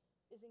sauce,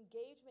 is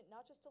engagement,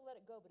 not just to let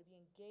it go, but to be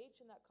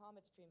engaged in that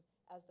comment stream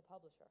as the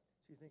publisher.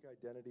 So you think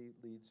identity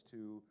leads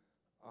to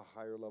a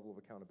higher level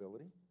of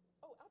accountability?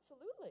 Oh,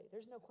 absolutely.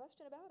 There's no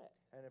question about it.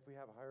 And if we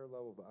have a higher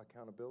level of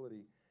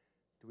accountability,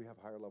 do we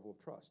have a higher level of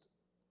trust?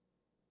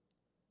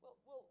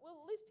 Well,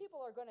 at least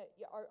people are going to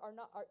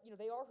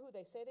they are who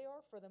they say they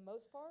are for the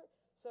most part.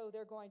 So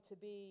they're going to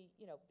be,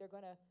 they're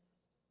going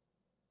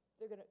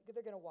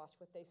they're gonna watch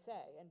what they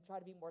say and try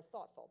to be more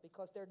thoughtful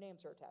because their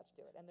names are attached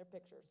to it and their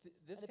pictures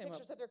and the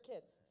pictures of their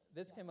kids.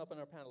 This came up on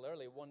our panel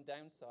earlier. One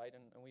downside,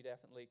 and we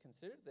definitely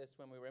considered this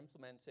when we were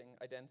implementing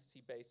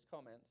identity-based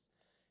comments,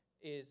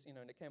 is,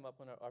 and it came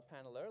up on our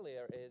panel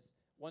earlier, is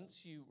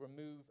once you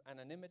remove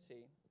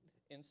anonymity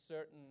in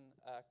certain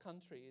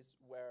countries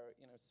where,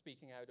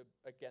 speaking out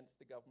against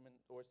the government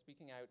or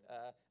speaking out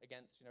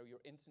against,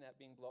 your internet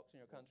being blocked in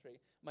your country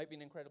might be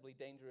an incredibly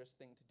dangerous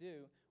thing to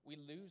do,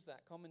 we lose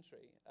that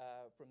commentary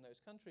from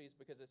those countries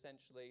because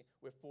essentially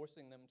we're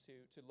forcing them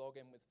to log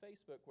in with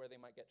Facebook where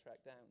they might get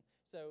tracked down.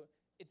 So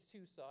it's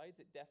two sides.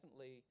 It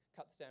definitely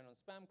cuts down on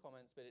spam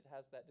comments, but it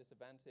has that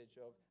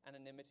disadvantage of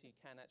anonymity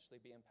can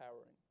actually be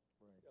empowering.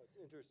 Right. It's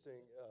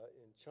interesting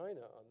in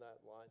China on that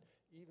line,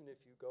 even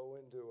if you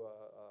go into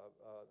a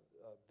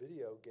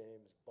video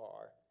games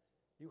bar,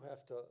 you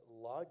have to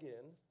log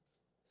in,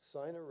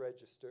 sign a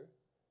register,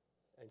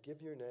 and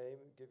give your name,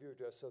 give your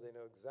address so they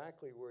know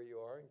exactly where you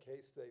are in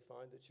case they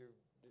find that you're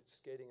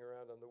skating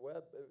around on the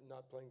web,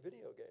 not playing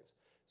video games.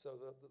 So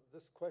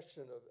this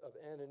question of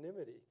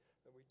anonymity,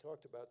 and we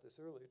talked about this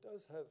earlier,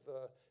 does have,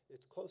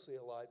 it's closely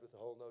allied with the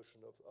whole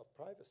notion of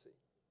privacy.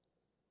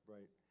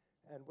 Right.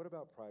 And what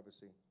about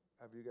privacy?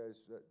 Have you guys,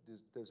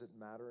 does it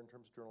matter in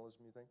terms of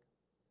journalism, you think?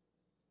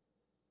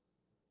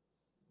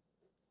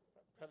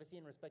 Privacy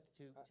in respect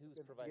to who's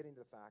getting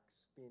the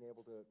facts, being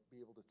able to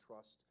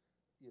trust,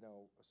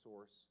 a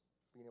source,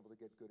 being able to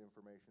get good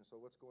information. So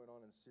what's going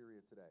on in Syria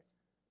today?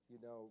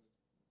 People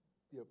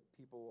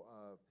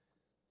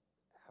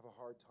have a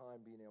hard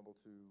time being able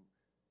to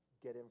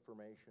get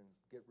information,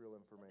 get real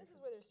information. And this is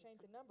where there's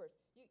strength in numbers.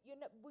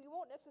 We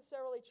won't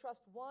necessarily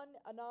trust one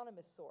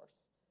anonymous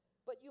source,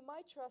 but you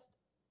might trust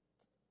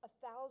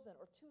 1,000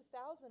 or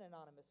 2,000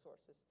 anonymous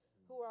sources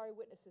who are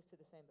eyewitnesses to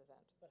the same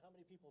event. But how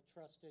many people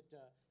trusted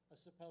a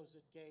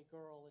supposed gay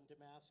girl in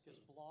Damascus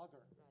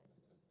blogger?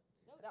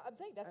 Right. No, I'm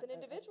saying that's an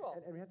individual.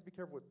 And we have to be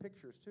careful with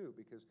pictures too,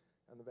 because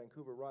on the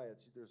Vancouver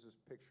riots, there's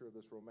this picture of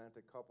this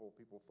romantic couple.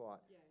 People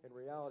thought, in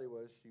reality,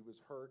 was she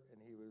was hurt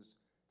and he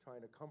was trying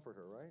to comfort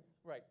her, right?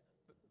 Right.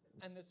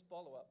 And there's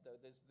follow-up though.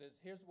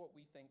 Here's what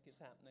we think is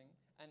happening,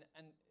 and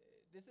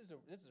this is a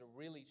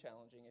really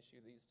challenging issue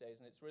these days,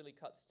 and it really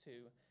cuts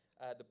to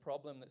the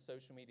problem that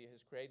social media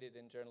has created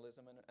in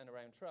journalism and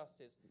around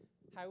trust is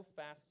how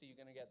fast are you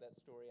going to get that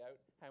story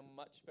out? How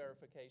much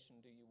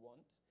verification do you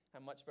want? How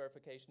much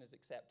verification is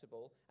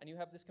acceptable? And you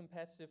have this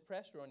competitive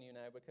pressure on you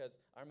now because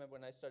I remember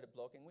when I started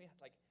blogging, we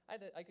had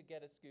I could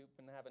get a scoop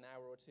and have an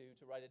hour or two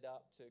to write it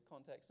up, to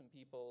contact some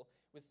people.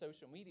 With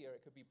social media,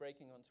 it could be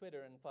breaking on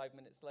Twitter, and 5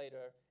 minutes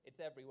later,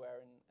 it's everywhere,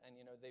 and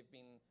they've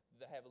been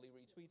the heavily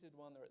retweeted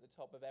one, they're at the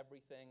top of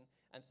everything,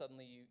 and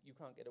suddenly you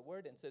can't get a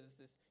word in. So there's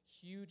this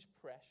huge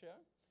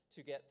pressure to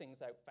get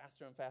things out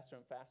faster and faster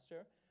and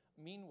faster.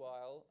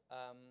 Meanwhile,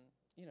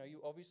 you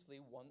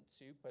obviously want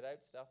to put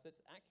out stuff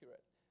that's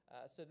accurate.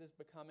 So there's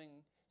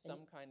becoming some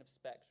kind of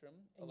spectrum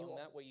along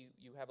that where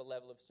you have a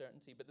level of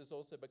certainty, but there's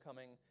also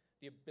becoming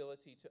the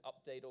ability to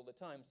update all the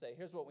time. Say,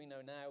 here's what we know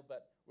now,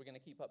 but we're going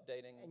to keep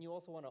updating. And you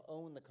also want to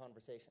own the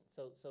conversation.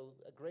 So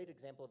a great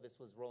example of this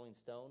was Rolling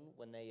Stone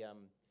when they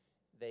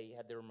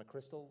had their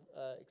McChrystal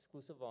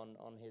exclusive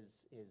on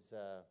his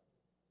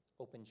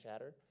Open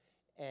Chatter,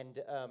 and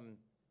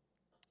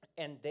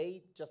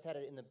they just had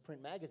it in the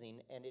print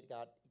magazine, and it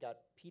got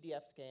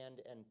PDF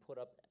scanned and put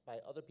up by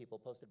other people,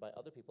 posted by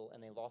other people,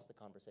 and they lost the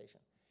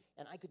conversation.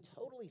 And I could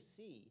totally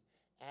see,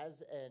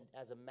 as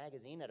a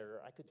magazine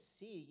editor, I could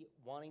see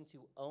wanting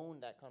to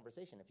own that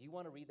conversation. If you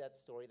want to read that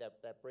story,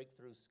 that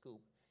breakthrough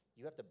scoop,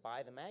 you have to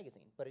buy the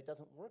magazine, but it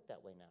doesn't work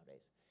that way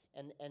nowadays.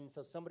 And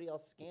so somebody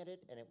else scanned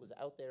it, and it was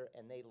out there,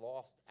 and they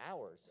lost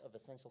hours of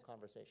essential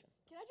conversation.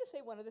 Can I just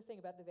say one other thing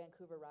about the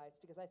Vancouver riots?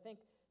 Because I think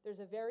there's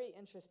a very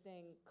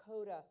interesting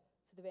coda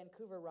to the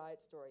Vancouver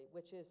riot story,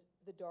 which is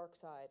the dark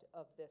side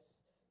of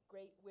this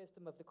great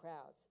wisdom of the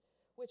crowds,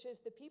 which is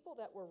the people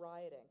that were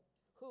rioting,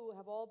 who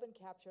have all been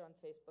captured on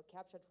Facebook,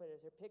 captured on Twitter,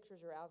 their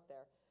pictures are out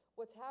there.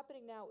 What's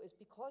happening now is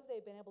because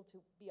they've been able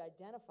to be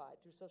identified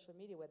through social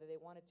media, whether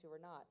they wanted to or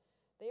not,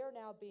 they are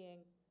now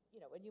being,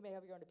 and you may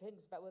have your own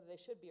opinions about whether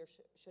they should be or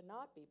should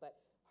not be,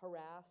 but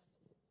harassed,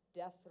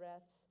 death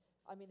threats.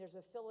 I mean, there's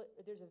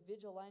a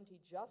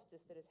vigilante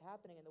justice that is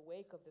happening in the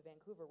wake of the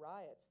Vancouver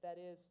riots that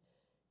is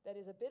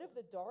a bit of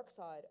the dark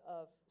side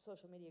of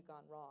social media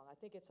gone wrong. I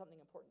think it's something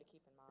important to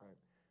keep in mind.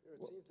 Right.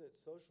 It seems that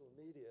social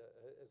media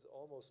has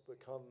almost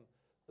become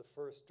the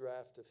first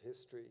draft of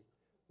history,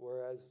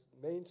 whereas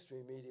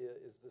mainstream media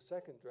is the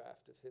second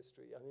draft of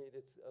history. I mean,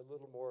 it's a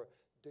little more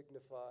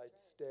dignified,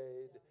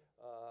 staid,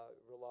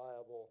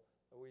 reliable.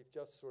 We've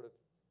just sort of,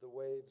 the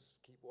waves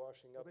keep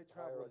washing up. Well, they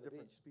travel at a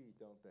different speed,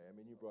 don't they? I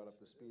mean, you brought up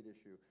the speed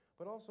issue.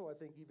 But also, I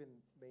think even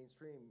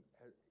mainstream,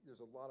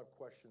 there's a lot of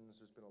questions.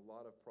 There's been a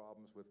lot of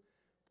problems with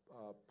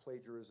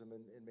plagiarism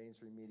in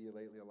mainstream media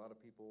lately. A lot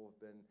of people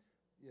have been,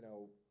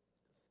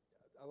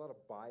 a lot of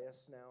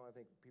bias now. I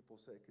think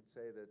people could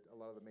say that a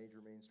lot of the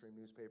major mainstream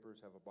newspapers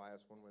have a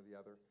bias one way or the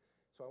other.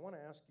 So I want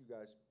to ask you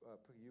guys,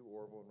 you,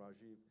 Orville and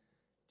Rajiv,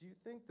 do you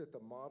think that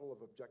the model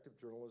of objective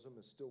journalism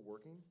is still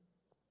working?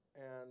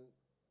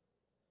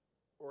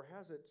 Or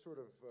has it sort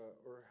of,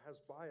 or has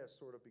bias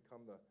sort of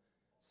become the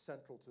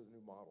central to the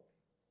new model?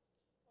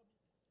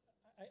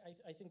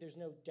 I think there's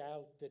no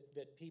doubt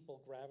that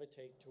people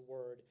gravitate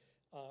toward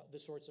the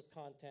sorts of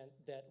content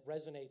that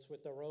resonates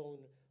with their own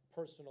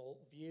personal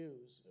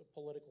views,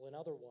 political and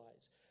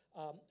otherwise.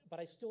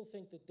 But I still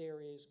think that there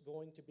is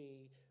going to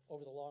be,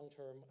 over the long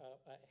term,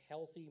 a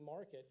healthy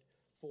market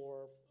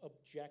for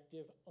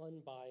objective,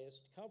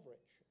 unbiased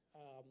coverage.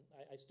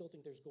 I still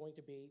think there's going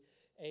to be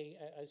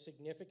a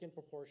significant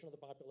proportion of the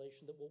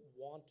population that will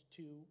want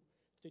to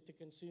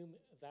consume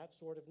that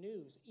sort of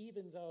news,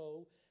 even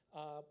though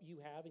you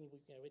have, and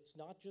it's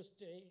not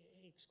just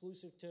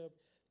exclusive to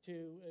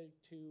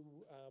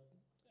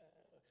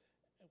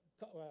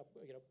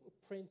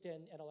print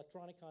and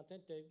electronic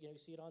content. You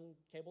see it on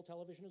cable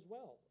television as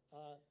well.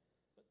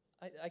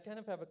 I kind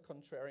of have a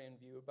contrarian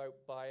view about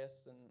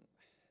bias,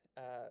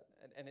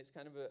 and it's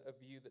kind of a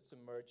view that's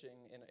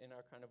emerging in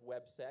our kind of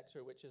web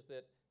sector, which is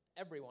that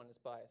everyone is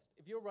biased.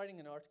 If you're writing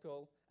an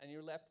article and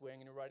you're left-wing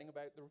and you're writing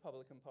about the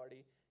Republican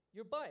Party,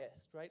 you're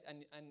biased, right?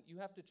 And you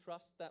have to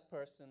trust that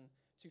person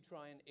to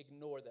try and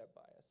ignore their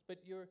bias.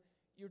 But you're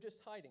just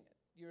hiding it.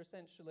 You're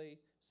essentially,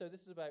 so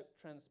this is about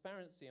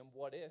transparency and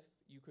what if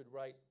you could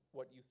write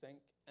what you think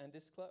and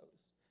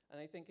disclose. And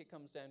I think it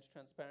comes down to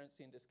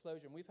transparency and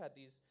disclosure. And we've had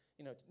these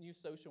new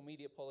social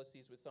media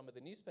policies with some of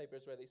the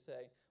newspapers where they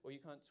say, well, you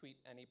can't tweet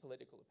any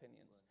political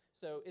opinions. Right.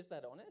 So is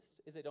that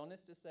honest? Is it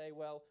honest to say,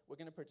 well, we're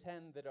going to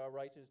pretend that our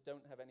writers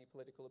don't have any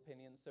political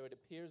opinions so it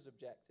appears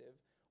objective?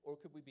 Or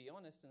could we be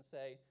honest and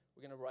say,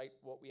 we're going to write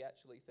what we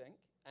actually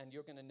think, and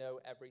you're going to know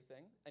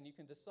everything, and you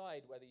can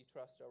decide whether you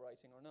trust our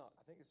writing or not?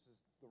 I think this is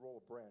the role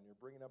of brand. You're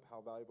bringing up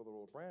how valuable the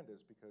role of brand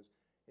is, because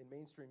in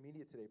mainstream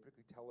media today,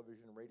 particularly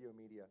television and radio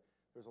media,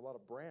 there's a lot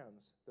of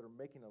brands that are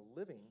making a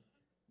living,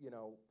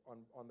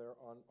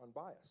 on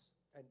bias,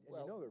 and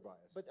well, they're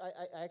biased. But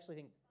I actually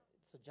think,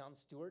 so Jon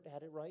Stewart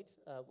had it right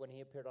when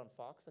he appeared on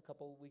Fox a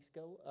couple weeks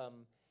ago,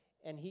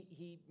 and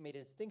he made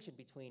a distinction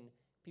between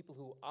people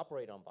who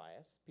operate on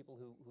bias, people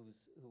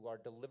who are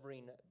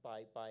delivering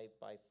by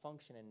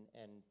function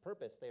and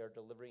purpose, they are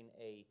delivering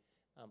a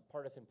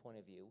partisan point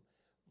of view,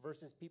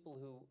 versus people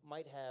who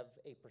might have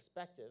a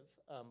perspective,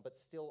 but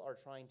still are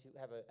trying to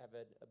have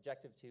an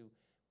objective to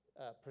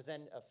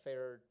present a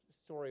fair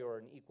story or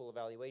an equal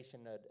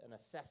evaluation, an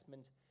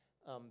assessment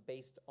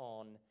based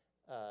on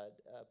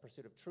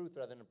pursuit of truth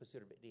rather than a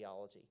pursuit of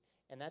ideology.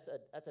 And that's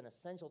an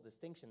essential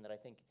distinction that I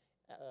think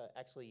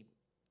actually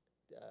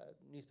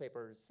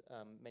newspapers,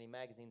 many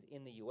magazines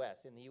in the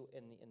U.S., in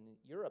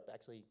Europe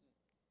actually,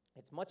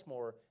 it's much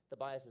more, the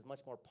bias is much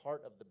more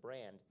part of the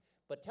brand.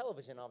 But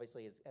television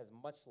obviously has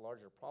a much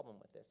larger problem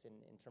with this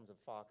in terms of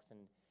Fox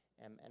and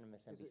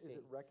MSNBC. Is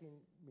it wrecking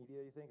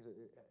media, you think?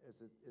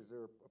 Is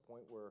there a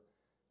point where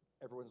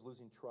everyone's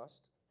losing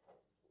trust?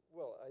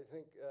 Well, I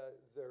think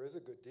there is a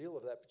good deal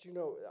of that. But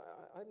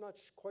I'm not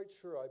quite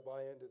sure I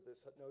buy into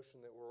this notion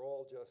that we're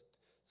all just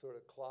sort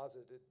of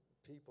closeted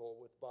people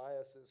with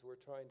biases we're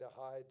trying to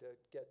hide to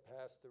get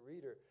past the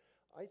reader.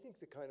 I think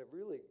the kind of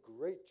really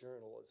great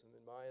journalism,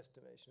 in my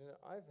estimation, and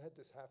I've had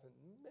this happen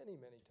many,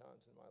 many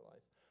times in my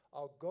life,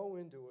 I'll go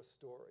into a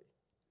story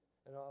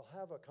and I'll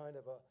have a kind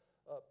of a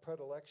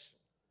predilection,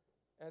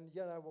 and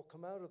yet I will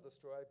come out of the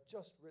story. I've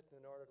just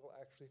written an article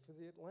actually for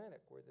The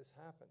Atlantic where this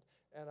happened,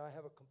 and I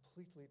have a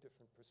completely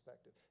different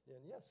perspective.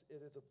 And yes,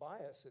 it is a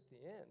bias at the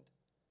end,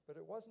 but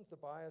it wasn't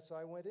the bias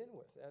I went in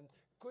with, and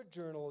good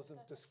journalism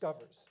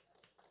discovers.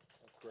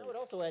 I would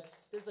also add,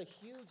 there's a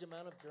huge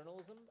amount of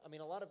journalism. I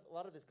mean, a lot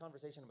of this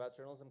conversation about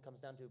journalism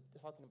comes down to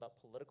talking about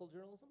political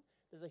journalism.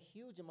 There's a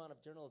huge amount of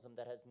journalism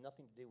that has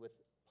nothing to do with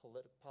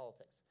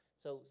politics.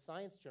 So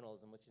science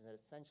journalism, which is an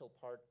essential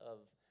part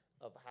of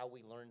how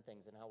we learn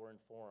things and how we're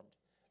informed,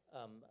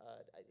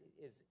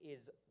 is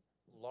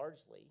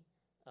largely,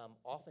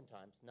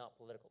 oftentimes, not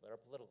political. There are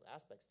political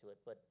aspects to it,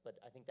 but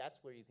I think that's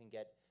where you can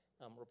get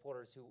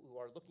reporters who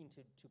are looking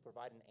to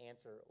provide an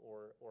answer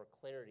or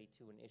clarity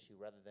to an issue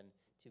rather than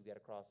to get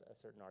across a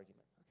certain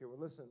argument. Okay, well,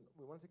 listen,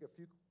 we want to take a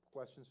few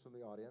questions from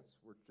the audience.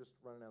 We're just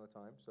running out of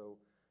time, so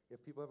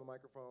if people have a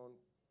microphone,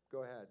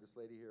 go ahead. This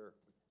lady here.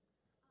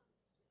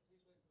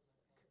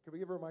 Can we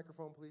give her a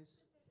microphone,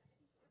 please?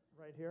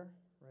 Right here,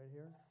 right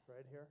here,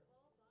 right here.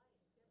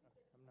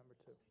 I'm number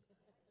 2.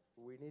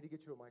 We need to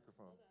get you a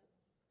microphone.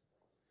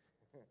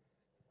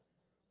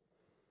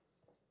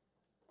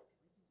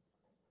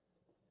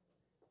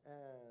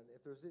 And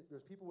if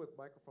there's people with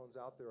microphones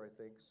out there, I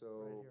think,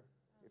 so right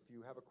if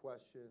you have a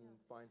question,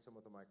 find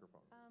someone with a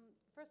microphone.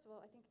 First of all,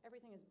 I think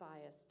everything is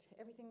biased,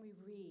 everything we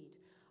read.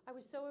 I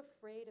was so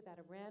afraid about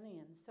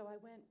Iranians, so I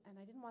went,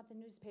 and I didn't want the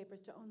newspapers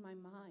to own my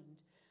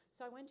mind.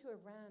 So I went to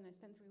Iran. I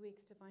spent 3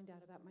 weeks to find out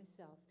about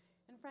myself.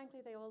 And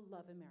frankly, they all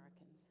love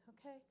Americans,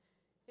 okay?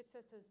 It's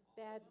just those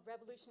bad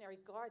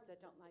Revolutionary Guards that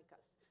don't like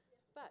us.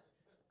 But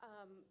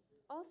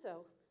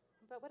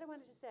what I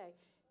wanted to say,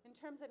 in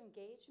terms of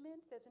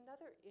engagement, there's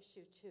another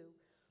issue to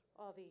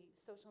all the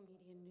social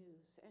media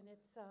news, and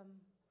it's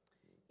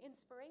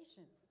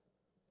inspiration.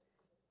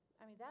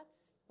 I mean,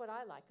 that's what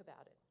I like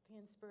about it,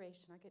 the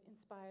inspiration. I get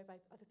inspired by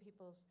other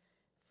people's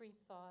free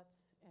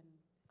thoughts and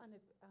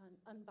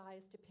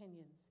unbiased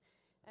opinions.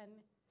 And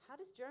how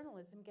does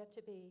journalism get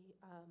to be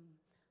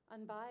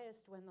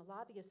unbiased when the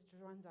lobbyist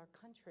runs our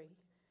country?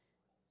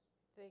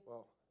 They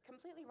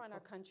completely run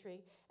our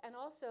country. And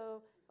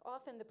also,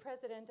 often the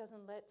president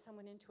doesn't let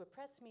someone into a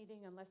press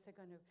meeting unless they're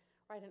going to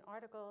write an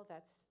article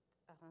that's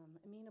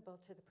amenable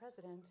to the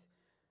president.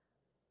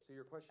 So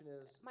your question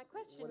is? My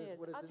question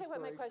what is, I'll tell you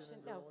what my question,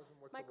 no,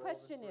 my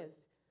question is,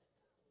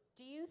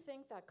 do you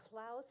think that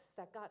Klaus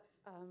that got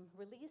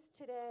released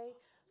today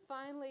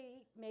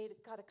finally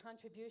got a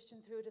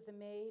contribution through to the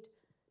maid,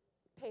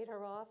 paid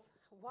her off?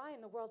 Why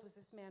in the world was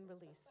this man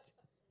released?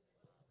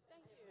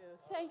 Thank you,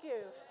 thank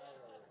you.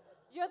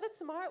 You're the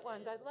smart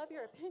ones, I'd love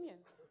your opinion.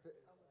 Okay.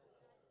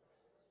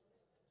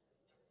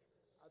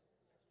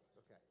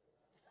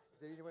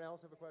 Does anyone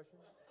else have a question?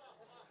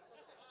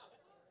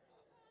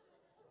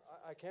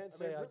 I can't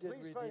say I did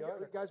read the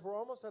article. Guys, we're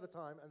almost out of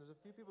time, and there's a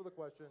few people with a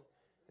question.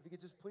 If you could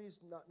just please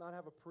not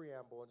have a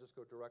preamble and just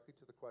go directly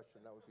to the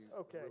question, that would be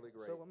really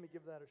great. So let me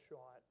give that a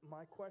shot.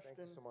 My question.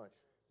 Thank you so much.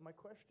 My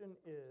question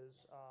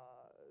is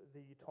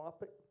the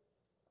topic.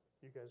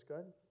 You guys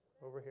good?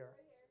 Over here.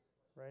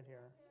 Right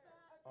here.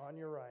 On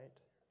your right.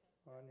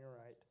 On your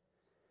right.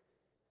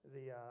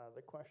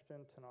 The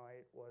question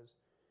tonight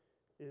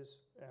is,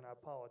 and I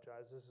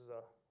apologize, this is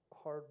a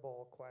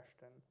hardball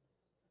question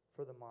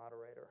for the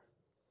moderator.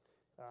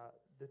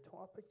 The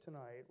topic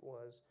tonight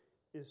was,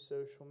 is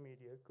social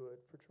media good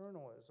for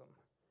journalism?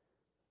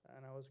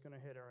 And I was going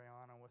to hit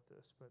Ariana with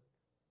this, but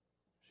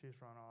she's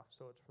run off,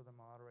 so it's for the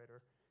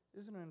moderator.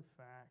 Isn't it, in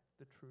fact,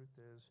 the truth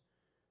is,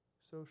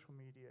 social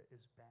media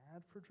is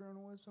bad for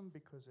journalism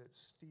because it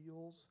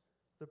steals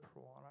the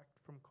product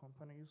from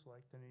companies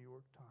like the New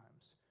York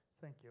Times?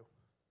 Thank you.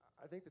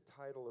 I think the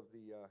title of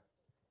the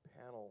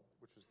panel,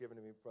 which was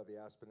given to me by the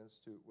Aspen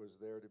Institute, was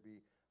there to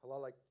be a lot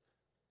like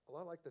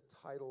the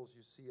titles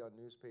you see on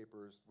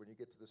newspapers. When you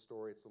get to the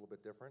story, it's a little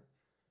bit different.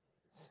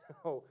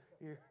 So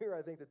here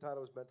I think the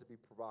title was meant to be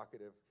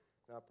provocative,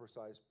 not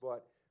precise.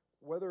 But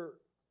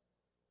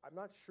I'm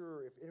not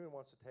sure if anyone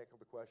wants to tackle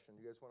the question.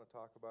 Do you guys want to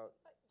talk about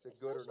is it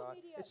good or not?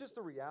 It's just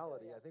a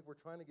reality. I think we're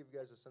trying to give you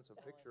guys a sense of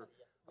picture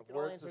of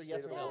where it's the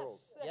state of the world.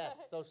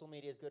 Yes, social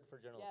media is good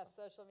for journalism. Yes,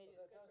 social media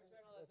is good for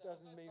journalism. That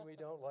doesn't mean we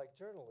don't like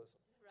journalism.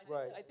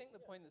 Right. I think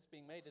the point that's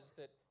being made is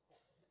that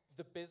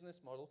the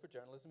business model for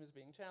journalism is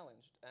being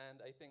challenged. And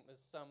I think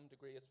there's some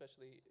degree,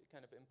 especially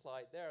kind of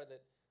implied there,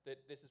 that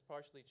this is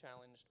partially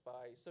challenged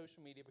by social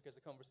media because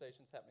the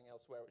conversation's happening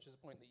elsewhere, which is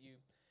a point that you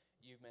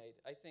made.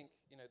 I think,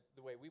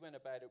 the way we went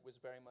about it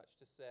was very much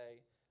to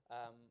say,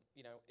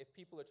 if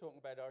people are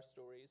talking about our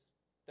stories,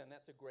 then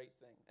that's a great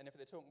thing. And if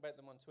they're talking about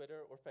them on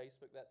Twitter or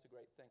Facebook, that's a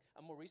great thing.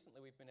 And more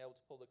recently, we've been able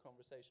to pull the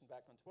conversation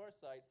back onto our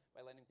site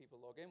by letting people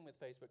log in with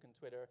Facebook and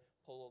Twitter,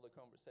 pull all the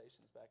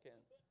conversations back in.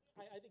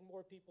 I think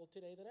more people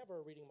today than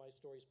ever are reading my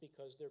stories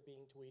because they're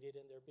being tweeted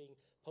and they're being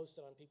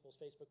posted on people's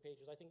Facebook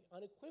pages. I think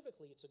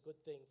unequivocally it's a good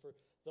thing for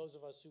those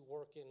of us who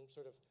work in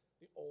sort of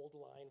the old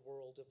line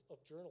world of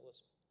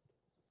journalism.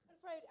 I'm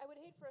afraid I would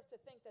hate for us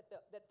to think that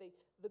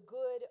the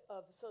good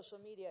of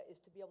social media is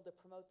to be able to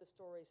promote the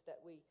stories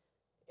that we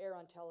air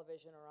on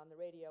television or on the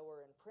radio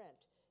or in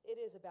print.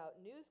 It is about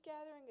news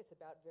gathering, it's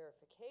about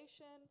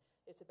verification,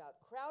 it's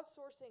about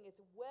crowdsourcing, it's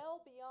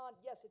well beyond,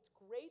 yes, it's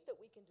great that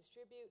we can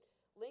distribute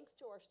links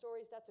to our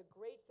stories, that's a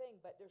great thing,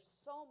 but there's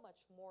so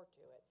much more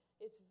to it.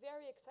 It's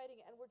very exciting,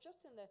 and we're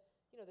just in the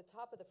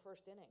top of the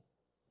first inning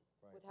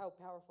with how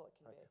powerful it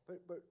can be.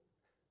 But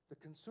the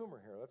consumer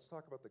here, let's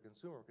talk about the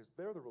consumer, because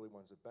they're the really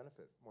ones that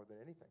benefit more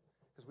than anything,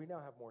 because we now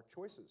have more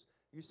choices.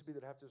 It used to be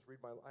that I have to just read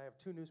I have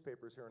 2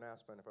 newspapers here in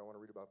Aspen if I want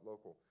to read about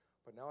local,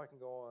 but now I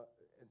can go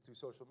through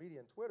social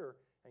media and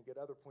Twitter and get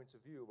other points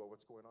of view about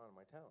what's going on in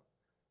my town.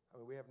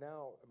 We have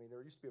now,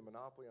 there used to be a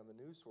monopoly on the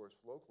news source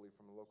locally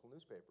from the local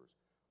newspapers.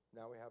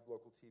 Now we have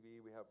local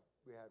TV, we have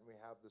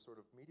the sort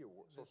of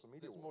social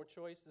media There's more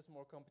choice, there's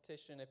more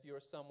competition. If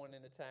you're someone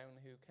in a town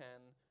who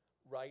can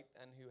write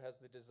and who has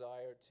the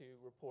desire to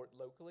report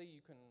locally,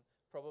 you can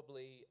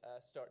probably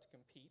start to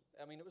compete.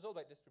 It was all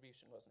about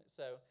distribution, wasn't it?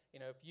 So,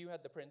 if you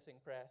had the printing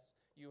press,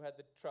 you had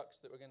the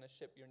trucks that were going to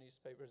ship your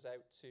newspapers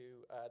out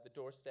to the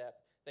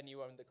doorstep, then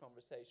you owned the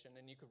conversation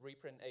and you could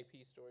reprint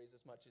AP stories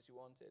as much as you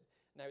wanted.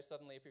 Now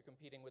suddenly if you're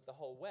competing with the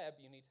whole web,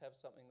 you need to have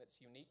something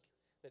that's unique,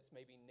 that's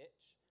maybe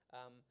niche.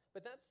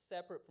 But that's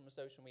separate from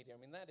social media.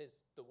 That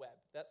is the web.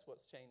 That's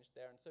what's changed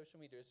there. And social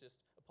media is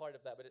just a part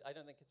of that. But I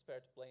don't think it's fair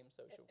to blame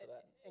social for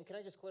that. And can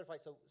I just clarify?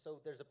 So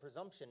there's a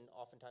presumption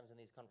oftentimes in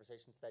these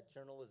conversations that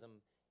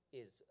journalism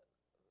is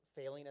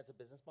failing as a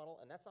business model.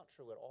 And that's not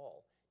true at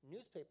all.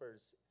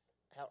 Newspapers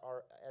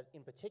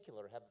in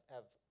particular,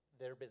 have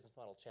their business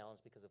model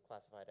challenged because of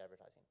classified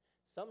advertising.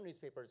 Some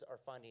newspapers are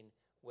finding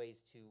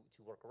ways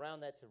to work around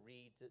that, to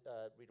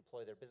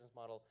redeploy their business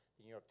model.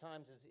 The New York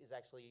Times is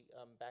actually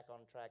back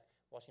on track.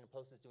 Washington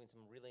Post is doing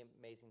some really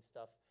amazing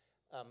stuff.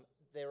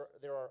 There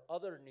are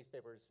other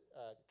newspapers,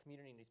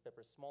 community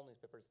newspapers, small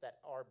newspapers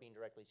that are being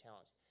directly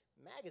challenged.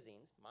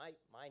 Magazines,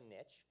 my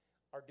niche,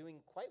 are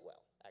doing quite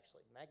well,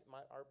 actually.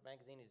 Our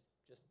magazine is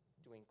just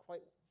doing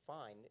quite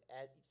fine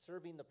at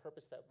serving the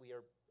purpose that we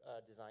are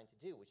designed to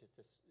do, which is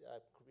to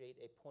create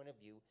a point of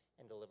view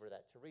and deliver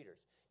that to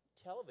readers.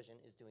 Television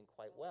is doing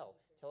quite well.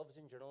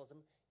 Television journalism,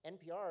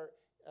 NPR,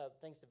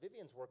 thanks to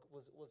Vivian's work,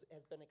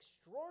 has been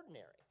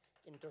extraordinary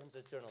in terms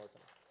of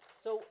journalism.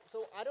 So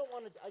I don't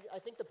want to. I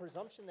think the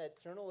presumption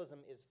that journalism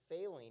is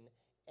failing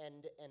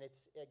and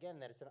it's again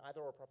that it's an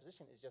either-or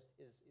proposition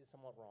is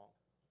somewhat wrong.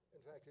 In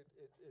fact,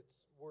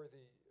 it's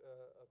worthy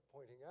of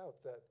pointing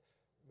out that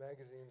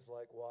magazines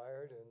like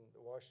Wired and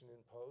the Washington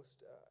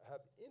Post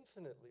have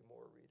infinitely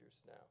more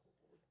readers now.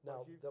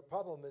 Now, the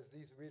problem is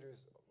these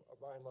readers are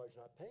by and large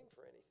not paying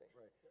for anything.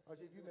 Right.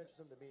 Rajiv, you mentioned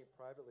something to me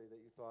privately that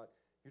you thought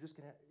you're just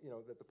going to,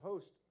 that the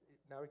Post,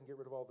 now we can get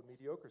rid of all the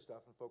mediocre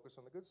stuff and focus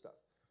on the good stuff.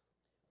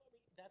 I mean,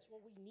 that's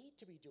what we need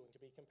to be doing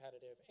to be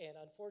competitive. And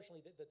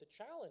unfortunately, the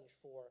challenge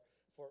for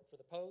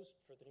the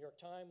Post, for the New York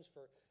Times,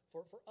 for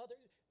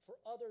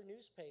other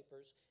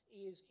newspapers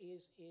is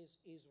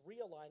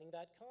realigning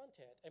that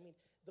content. I mean,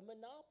 the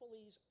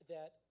monopolies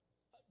that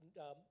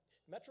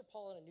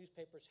metropolitan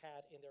newspapers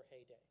had in their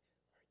heyday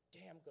are a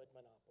damn good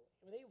monopoly.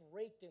 I mean, they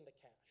raked in the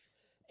cash.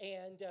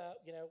 And,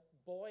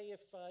 boy,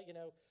 if,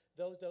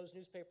 those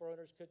newspaper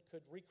owners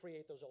could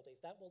recreate those old days.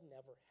 That will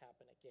never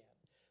happen again.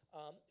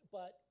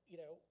 But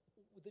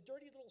the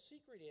dirty little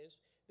secret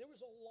is there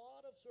was a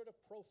lot of sort of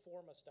pro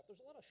forma stuff.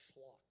 There's a lot of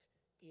schlock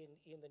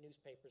in the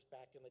newspapers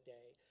back in the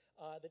day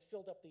that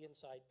filled up the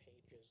inside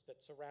pages,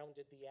 that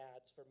surrounded the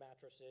ads for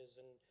mattresses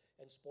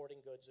and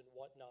sporting goods and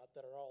whatnot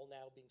that are all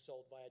now being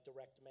sold via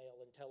direct mail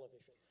and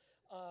television.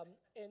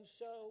 And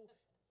so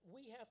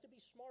we have to be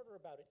smarter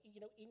about it.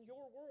 In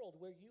your world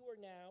where you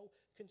are now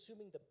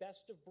consuming the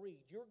best of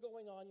breed, you're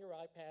going on your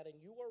iPad and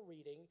you are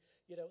reading,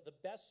 the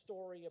best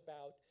story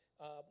about,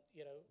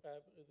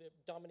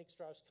 Dominique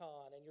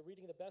Strauss-Kahn, and you're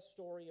reading the best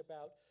story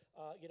about,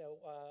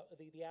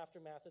 the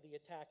aftermath of the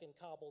attack in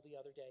Kabul the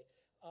other day.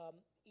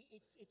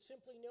 It's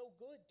simply no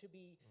good to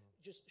be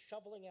just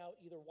shoveling out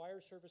either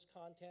wire service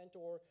content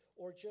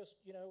or just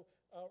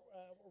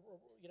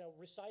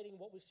reciting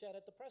what was said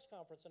at the press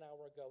conference an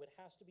hour ago. It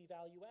has to be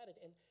value added,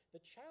 and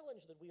the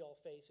challenge that we all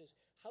face is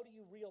how do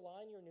you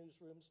realign your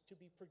newsrooms to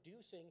be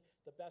producing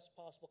the best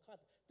possible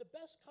content? The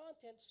best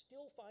content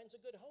still finds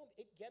a good home.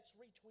 It gets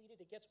retweeted,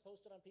 it gets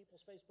posted on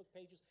people's Facebook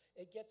pages,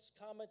 it gets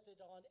commented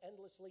on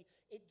endlessly,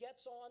 it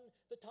gets on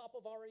the top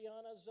of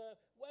Ariana's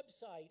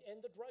website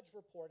and the Drudge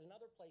Report and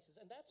other places,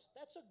 and that's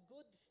a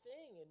good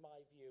thing in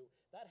my view.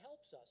 That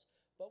helps us,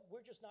 but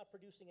we're just not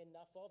producing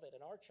enough of it,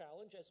 and our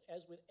challenge,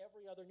 as with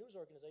every other news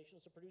organization,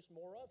 is to produce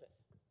more of it.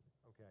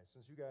 Okay,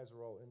 since you guys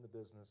are all in the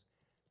business,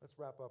 let's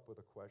wrap up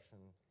with a question.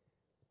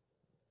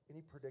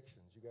 Any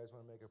predictions? You guys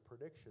want to make a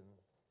prediction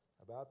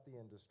about the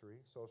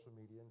industry, social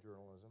media and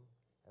journalism,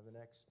 and the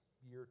next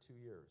year, 2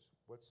 years?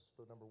 What's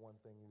the number one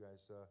thing you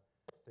guys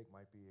think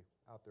might be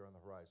out there on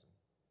the horizon?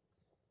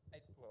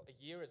 Well, a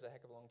year is a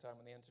heck of a long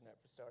time on the internet,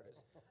 for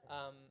starters.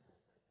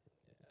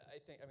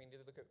 You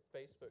look at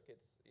Facebook,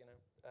 it's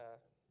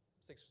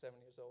 6 or 7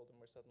 years old, and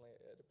we're suddenly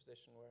at a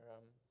position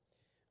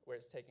where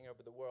it's taking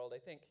over the world. I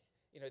think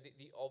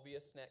the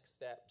obvious next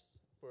steps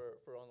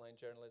for online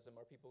journalism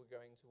are people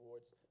going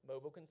towards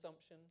mobile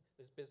consumption.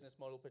 There's business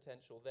model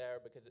potential there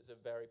because it's a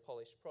very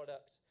polished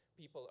product.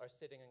 People are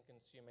sitting and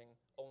consuming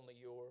only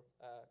your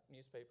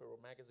newspaper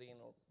or magazine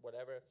or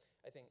whatever.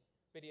 I think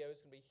video is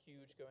going to be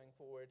huge going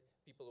forward.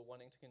 People are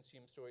wanting to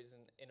consume stories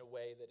in a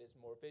way that is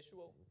more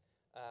visual,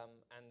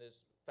 and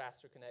there's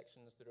faster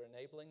connections that are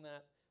enabling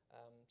that.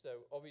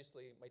 So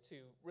obviously my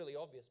two really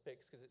obvious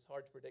picks, because it's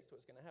hard to predict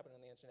what's going to happen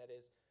on the internet,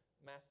 is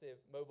massive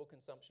mobile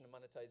consumption and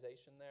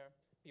monetization there.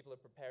 People are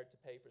prepared to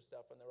pay for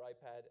stuff on their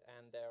iPad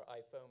and their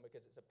iPhone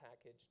because it's a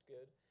packaged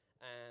good.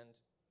 And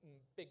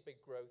big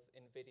growth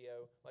in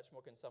video, much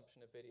more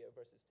consumption of video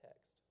versus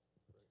text.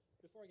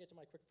 Before I get to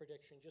my quick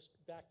prediction, just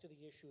back to the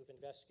issue of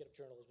investigative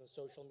journalism and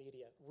social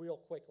media, real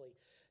quickly.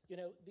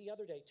 The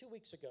other day, 2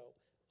 weeks ago,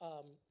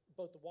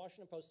 both the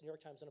Washington Post, the New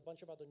York Times, and a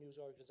bunch of other news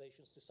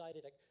organizations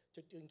decided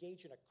to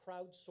engage in a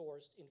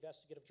crowdsourced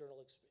investigative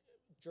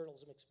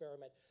journalism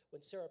experiment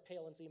when Sarah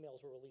Palin's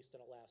emails were released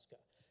in Alaska.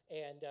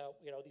 And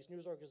these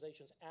news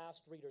organizations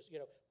asked readers,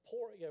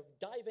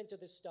 dive into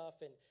this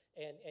stuff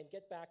and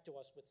get back to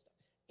us with stuff.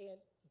 And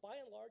by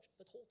and large,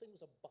 the whole thing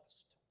was a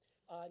bust.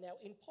 Now,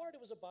 in part, it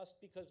was a bust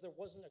because there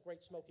wasn't a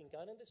great smoking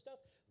gun in this stuff,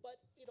 but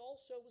it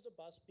also was a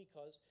bust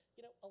because,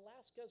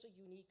 Alaska is a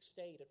unique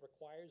state. It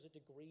requires a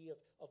degree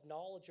of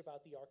knowledge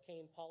about the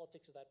arcane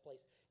politics of that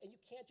place. And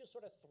you can't just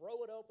sort of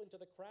throw it open to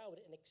the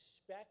crowd and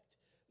expect,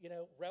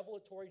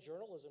 revelatory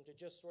journalism to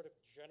just sort of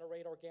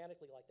generate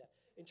organically like that.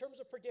 In terms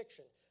of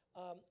prediction,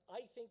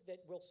 I think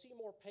that we'll see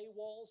more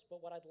paywalls, but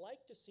what I'd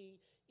like to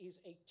see is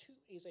a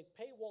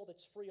paywall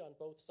that's free on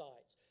both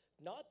sides.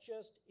 Not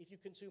just if you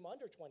consume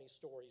under 20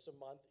 stories a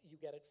month, you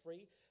get it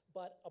free,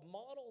 but a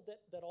model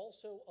that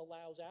also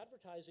allows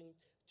advertising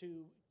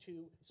to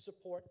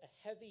support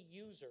a heavy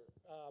user.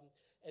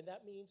 And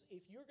that means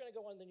if you're going to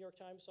go on the New York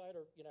Times site,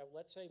 or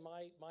let's say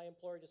my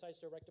employer decides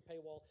to erect a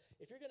paywall,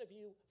 if you're going to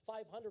view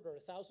 500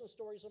 or 1,000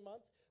 stories a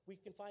month, we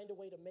can find a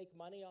way to make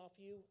money off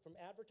you from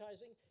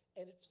advertising,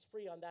 and it's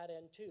free on that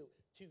end too,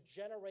 to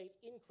generate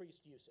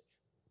increased usage.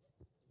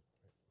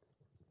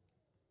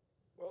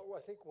 Well,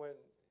 I think when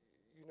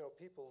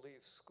people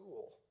leave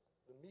school,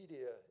 the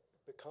media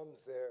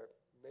becomes their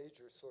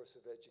major source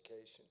of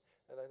education,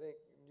 and I think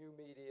new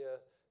media,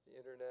 the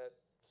internet,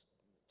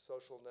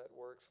 social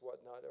networks,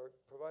 whatnot,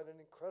 provide an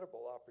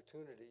incredible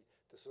opportunity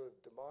to sort of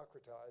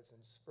democratize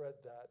and spread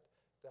that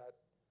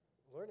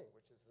learning,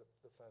 which is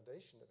the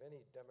foundation of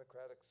any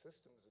democratic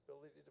system's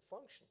ability to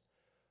function.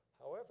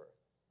 However,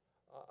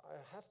 I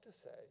have to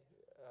say,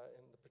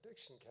 in the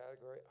prediction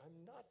category,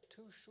 I'm not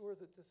too sure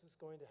that this is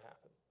going to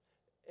happen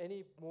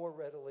any more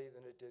readily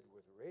than it did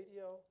with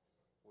radio,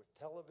 with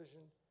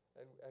television,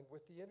 and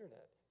with the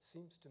internet. It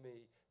seems to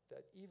me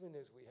that even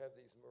as we have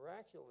these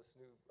miraculous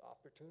new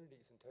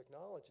opportunities and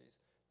technologies,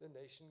 the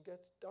nation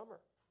gets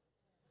dumber.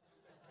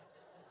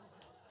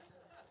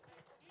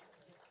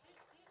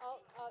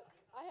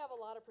 I have a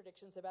lot of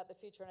predictions about the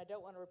future, and I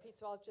don't want to repeat,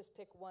 so I'll just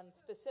pick one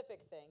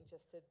specific thing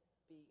just to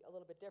be a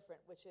little bit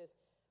different, which is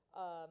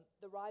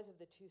the rise of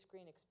the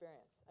two-screen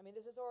experience. I mean,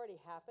 this is already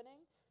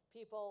happening.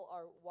 People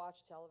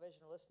watch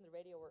television or listen to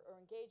radio or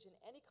engage in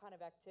any kind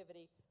of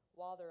activity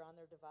while they're on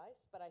their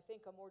device, but I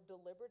think a more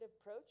deliberate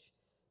approach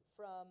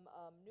from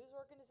news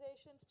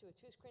organizations to a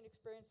two-screen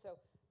experience. So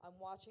I'm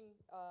watching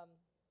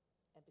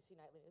NBC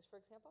Nightly News, for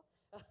example,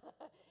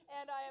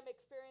 and I am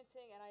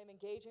experiencing and I am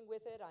engaging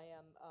with it. I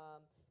am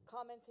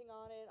commenting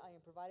on it. I am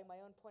providing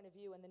my own point of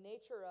view. And the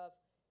nature of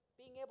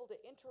being able to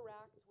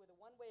interact with a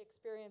one-way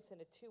experience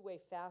in a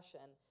two-way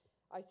fashion,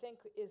 I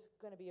think is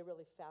going to be a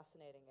really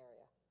fascinating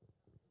area.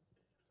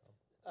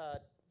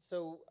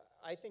 So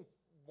I think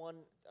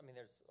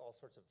there's all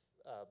sorts of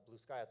blue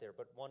sky out there,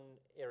 but one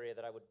area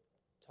that I would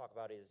talk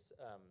about is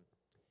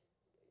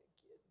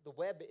the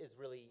web is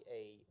really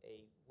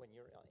when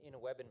you're in a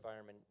web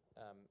environment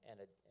and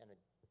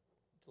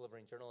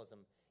delivering journalism,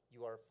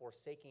 you are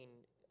forsaking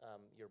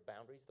your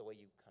boundaries, the way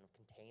you kind of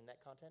contain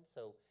that content.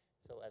 So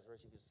as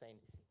Rajiv was saying,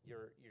 you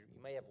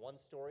may have one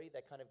story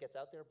that kind of gets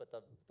out there, but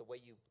the way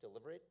you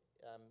deliver it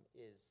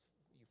is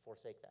you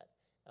forsake that.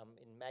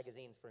 In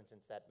magazines, for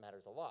instance, that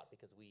matters a lot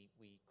because we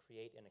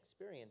create an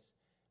experience.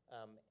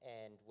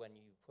 And when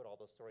you put all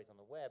those stories on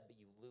the web,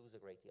 you lose a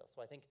great deal.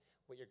 So I think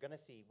what you're going to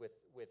see with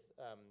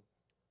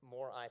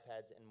more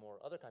iPads and more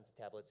other kinds of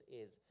tablets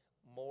is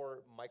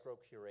more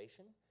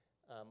micro-curation,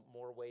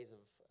 more ways of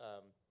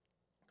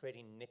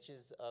creating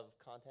niches of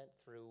content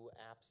through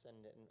apps and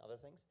other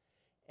things.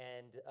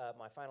 And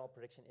my final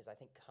prediction is I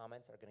think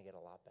comments are going to get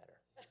a lot better.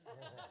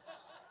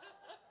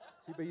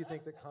 See, but you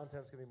think that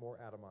content's going to be more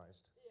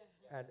atomized?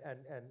 Yeah.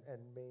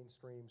 And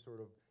mainstream sort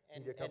of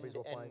media companies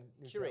will find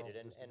new curated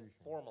channels of and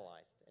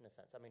formalized in a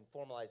sense. I mean,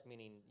 formalized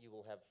meaning you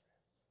will have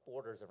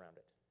borders around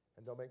it.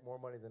 And they'll make more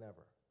money than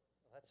ever.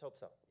 Let's hope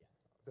so.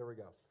 There we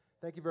go.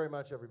 Thank you very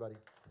much, everybody.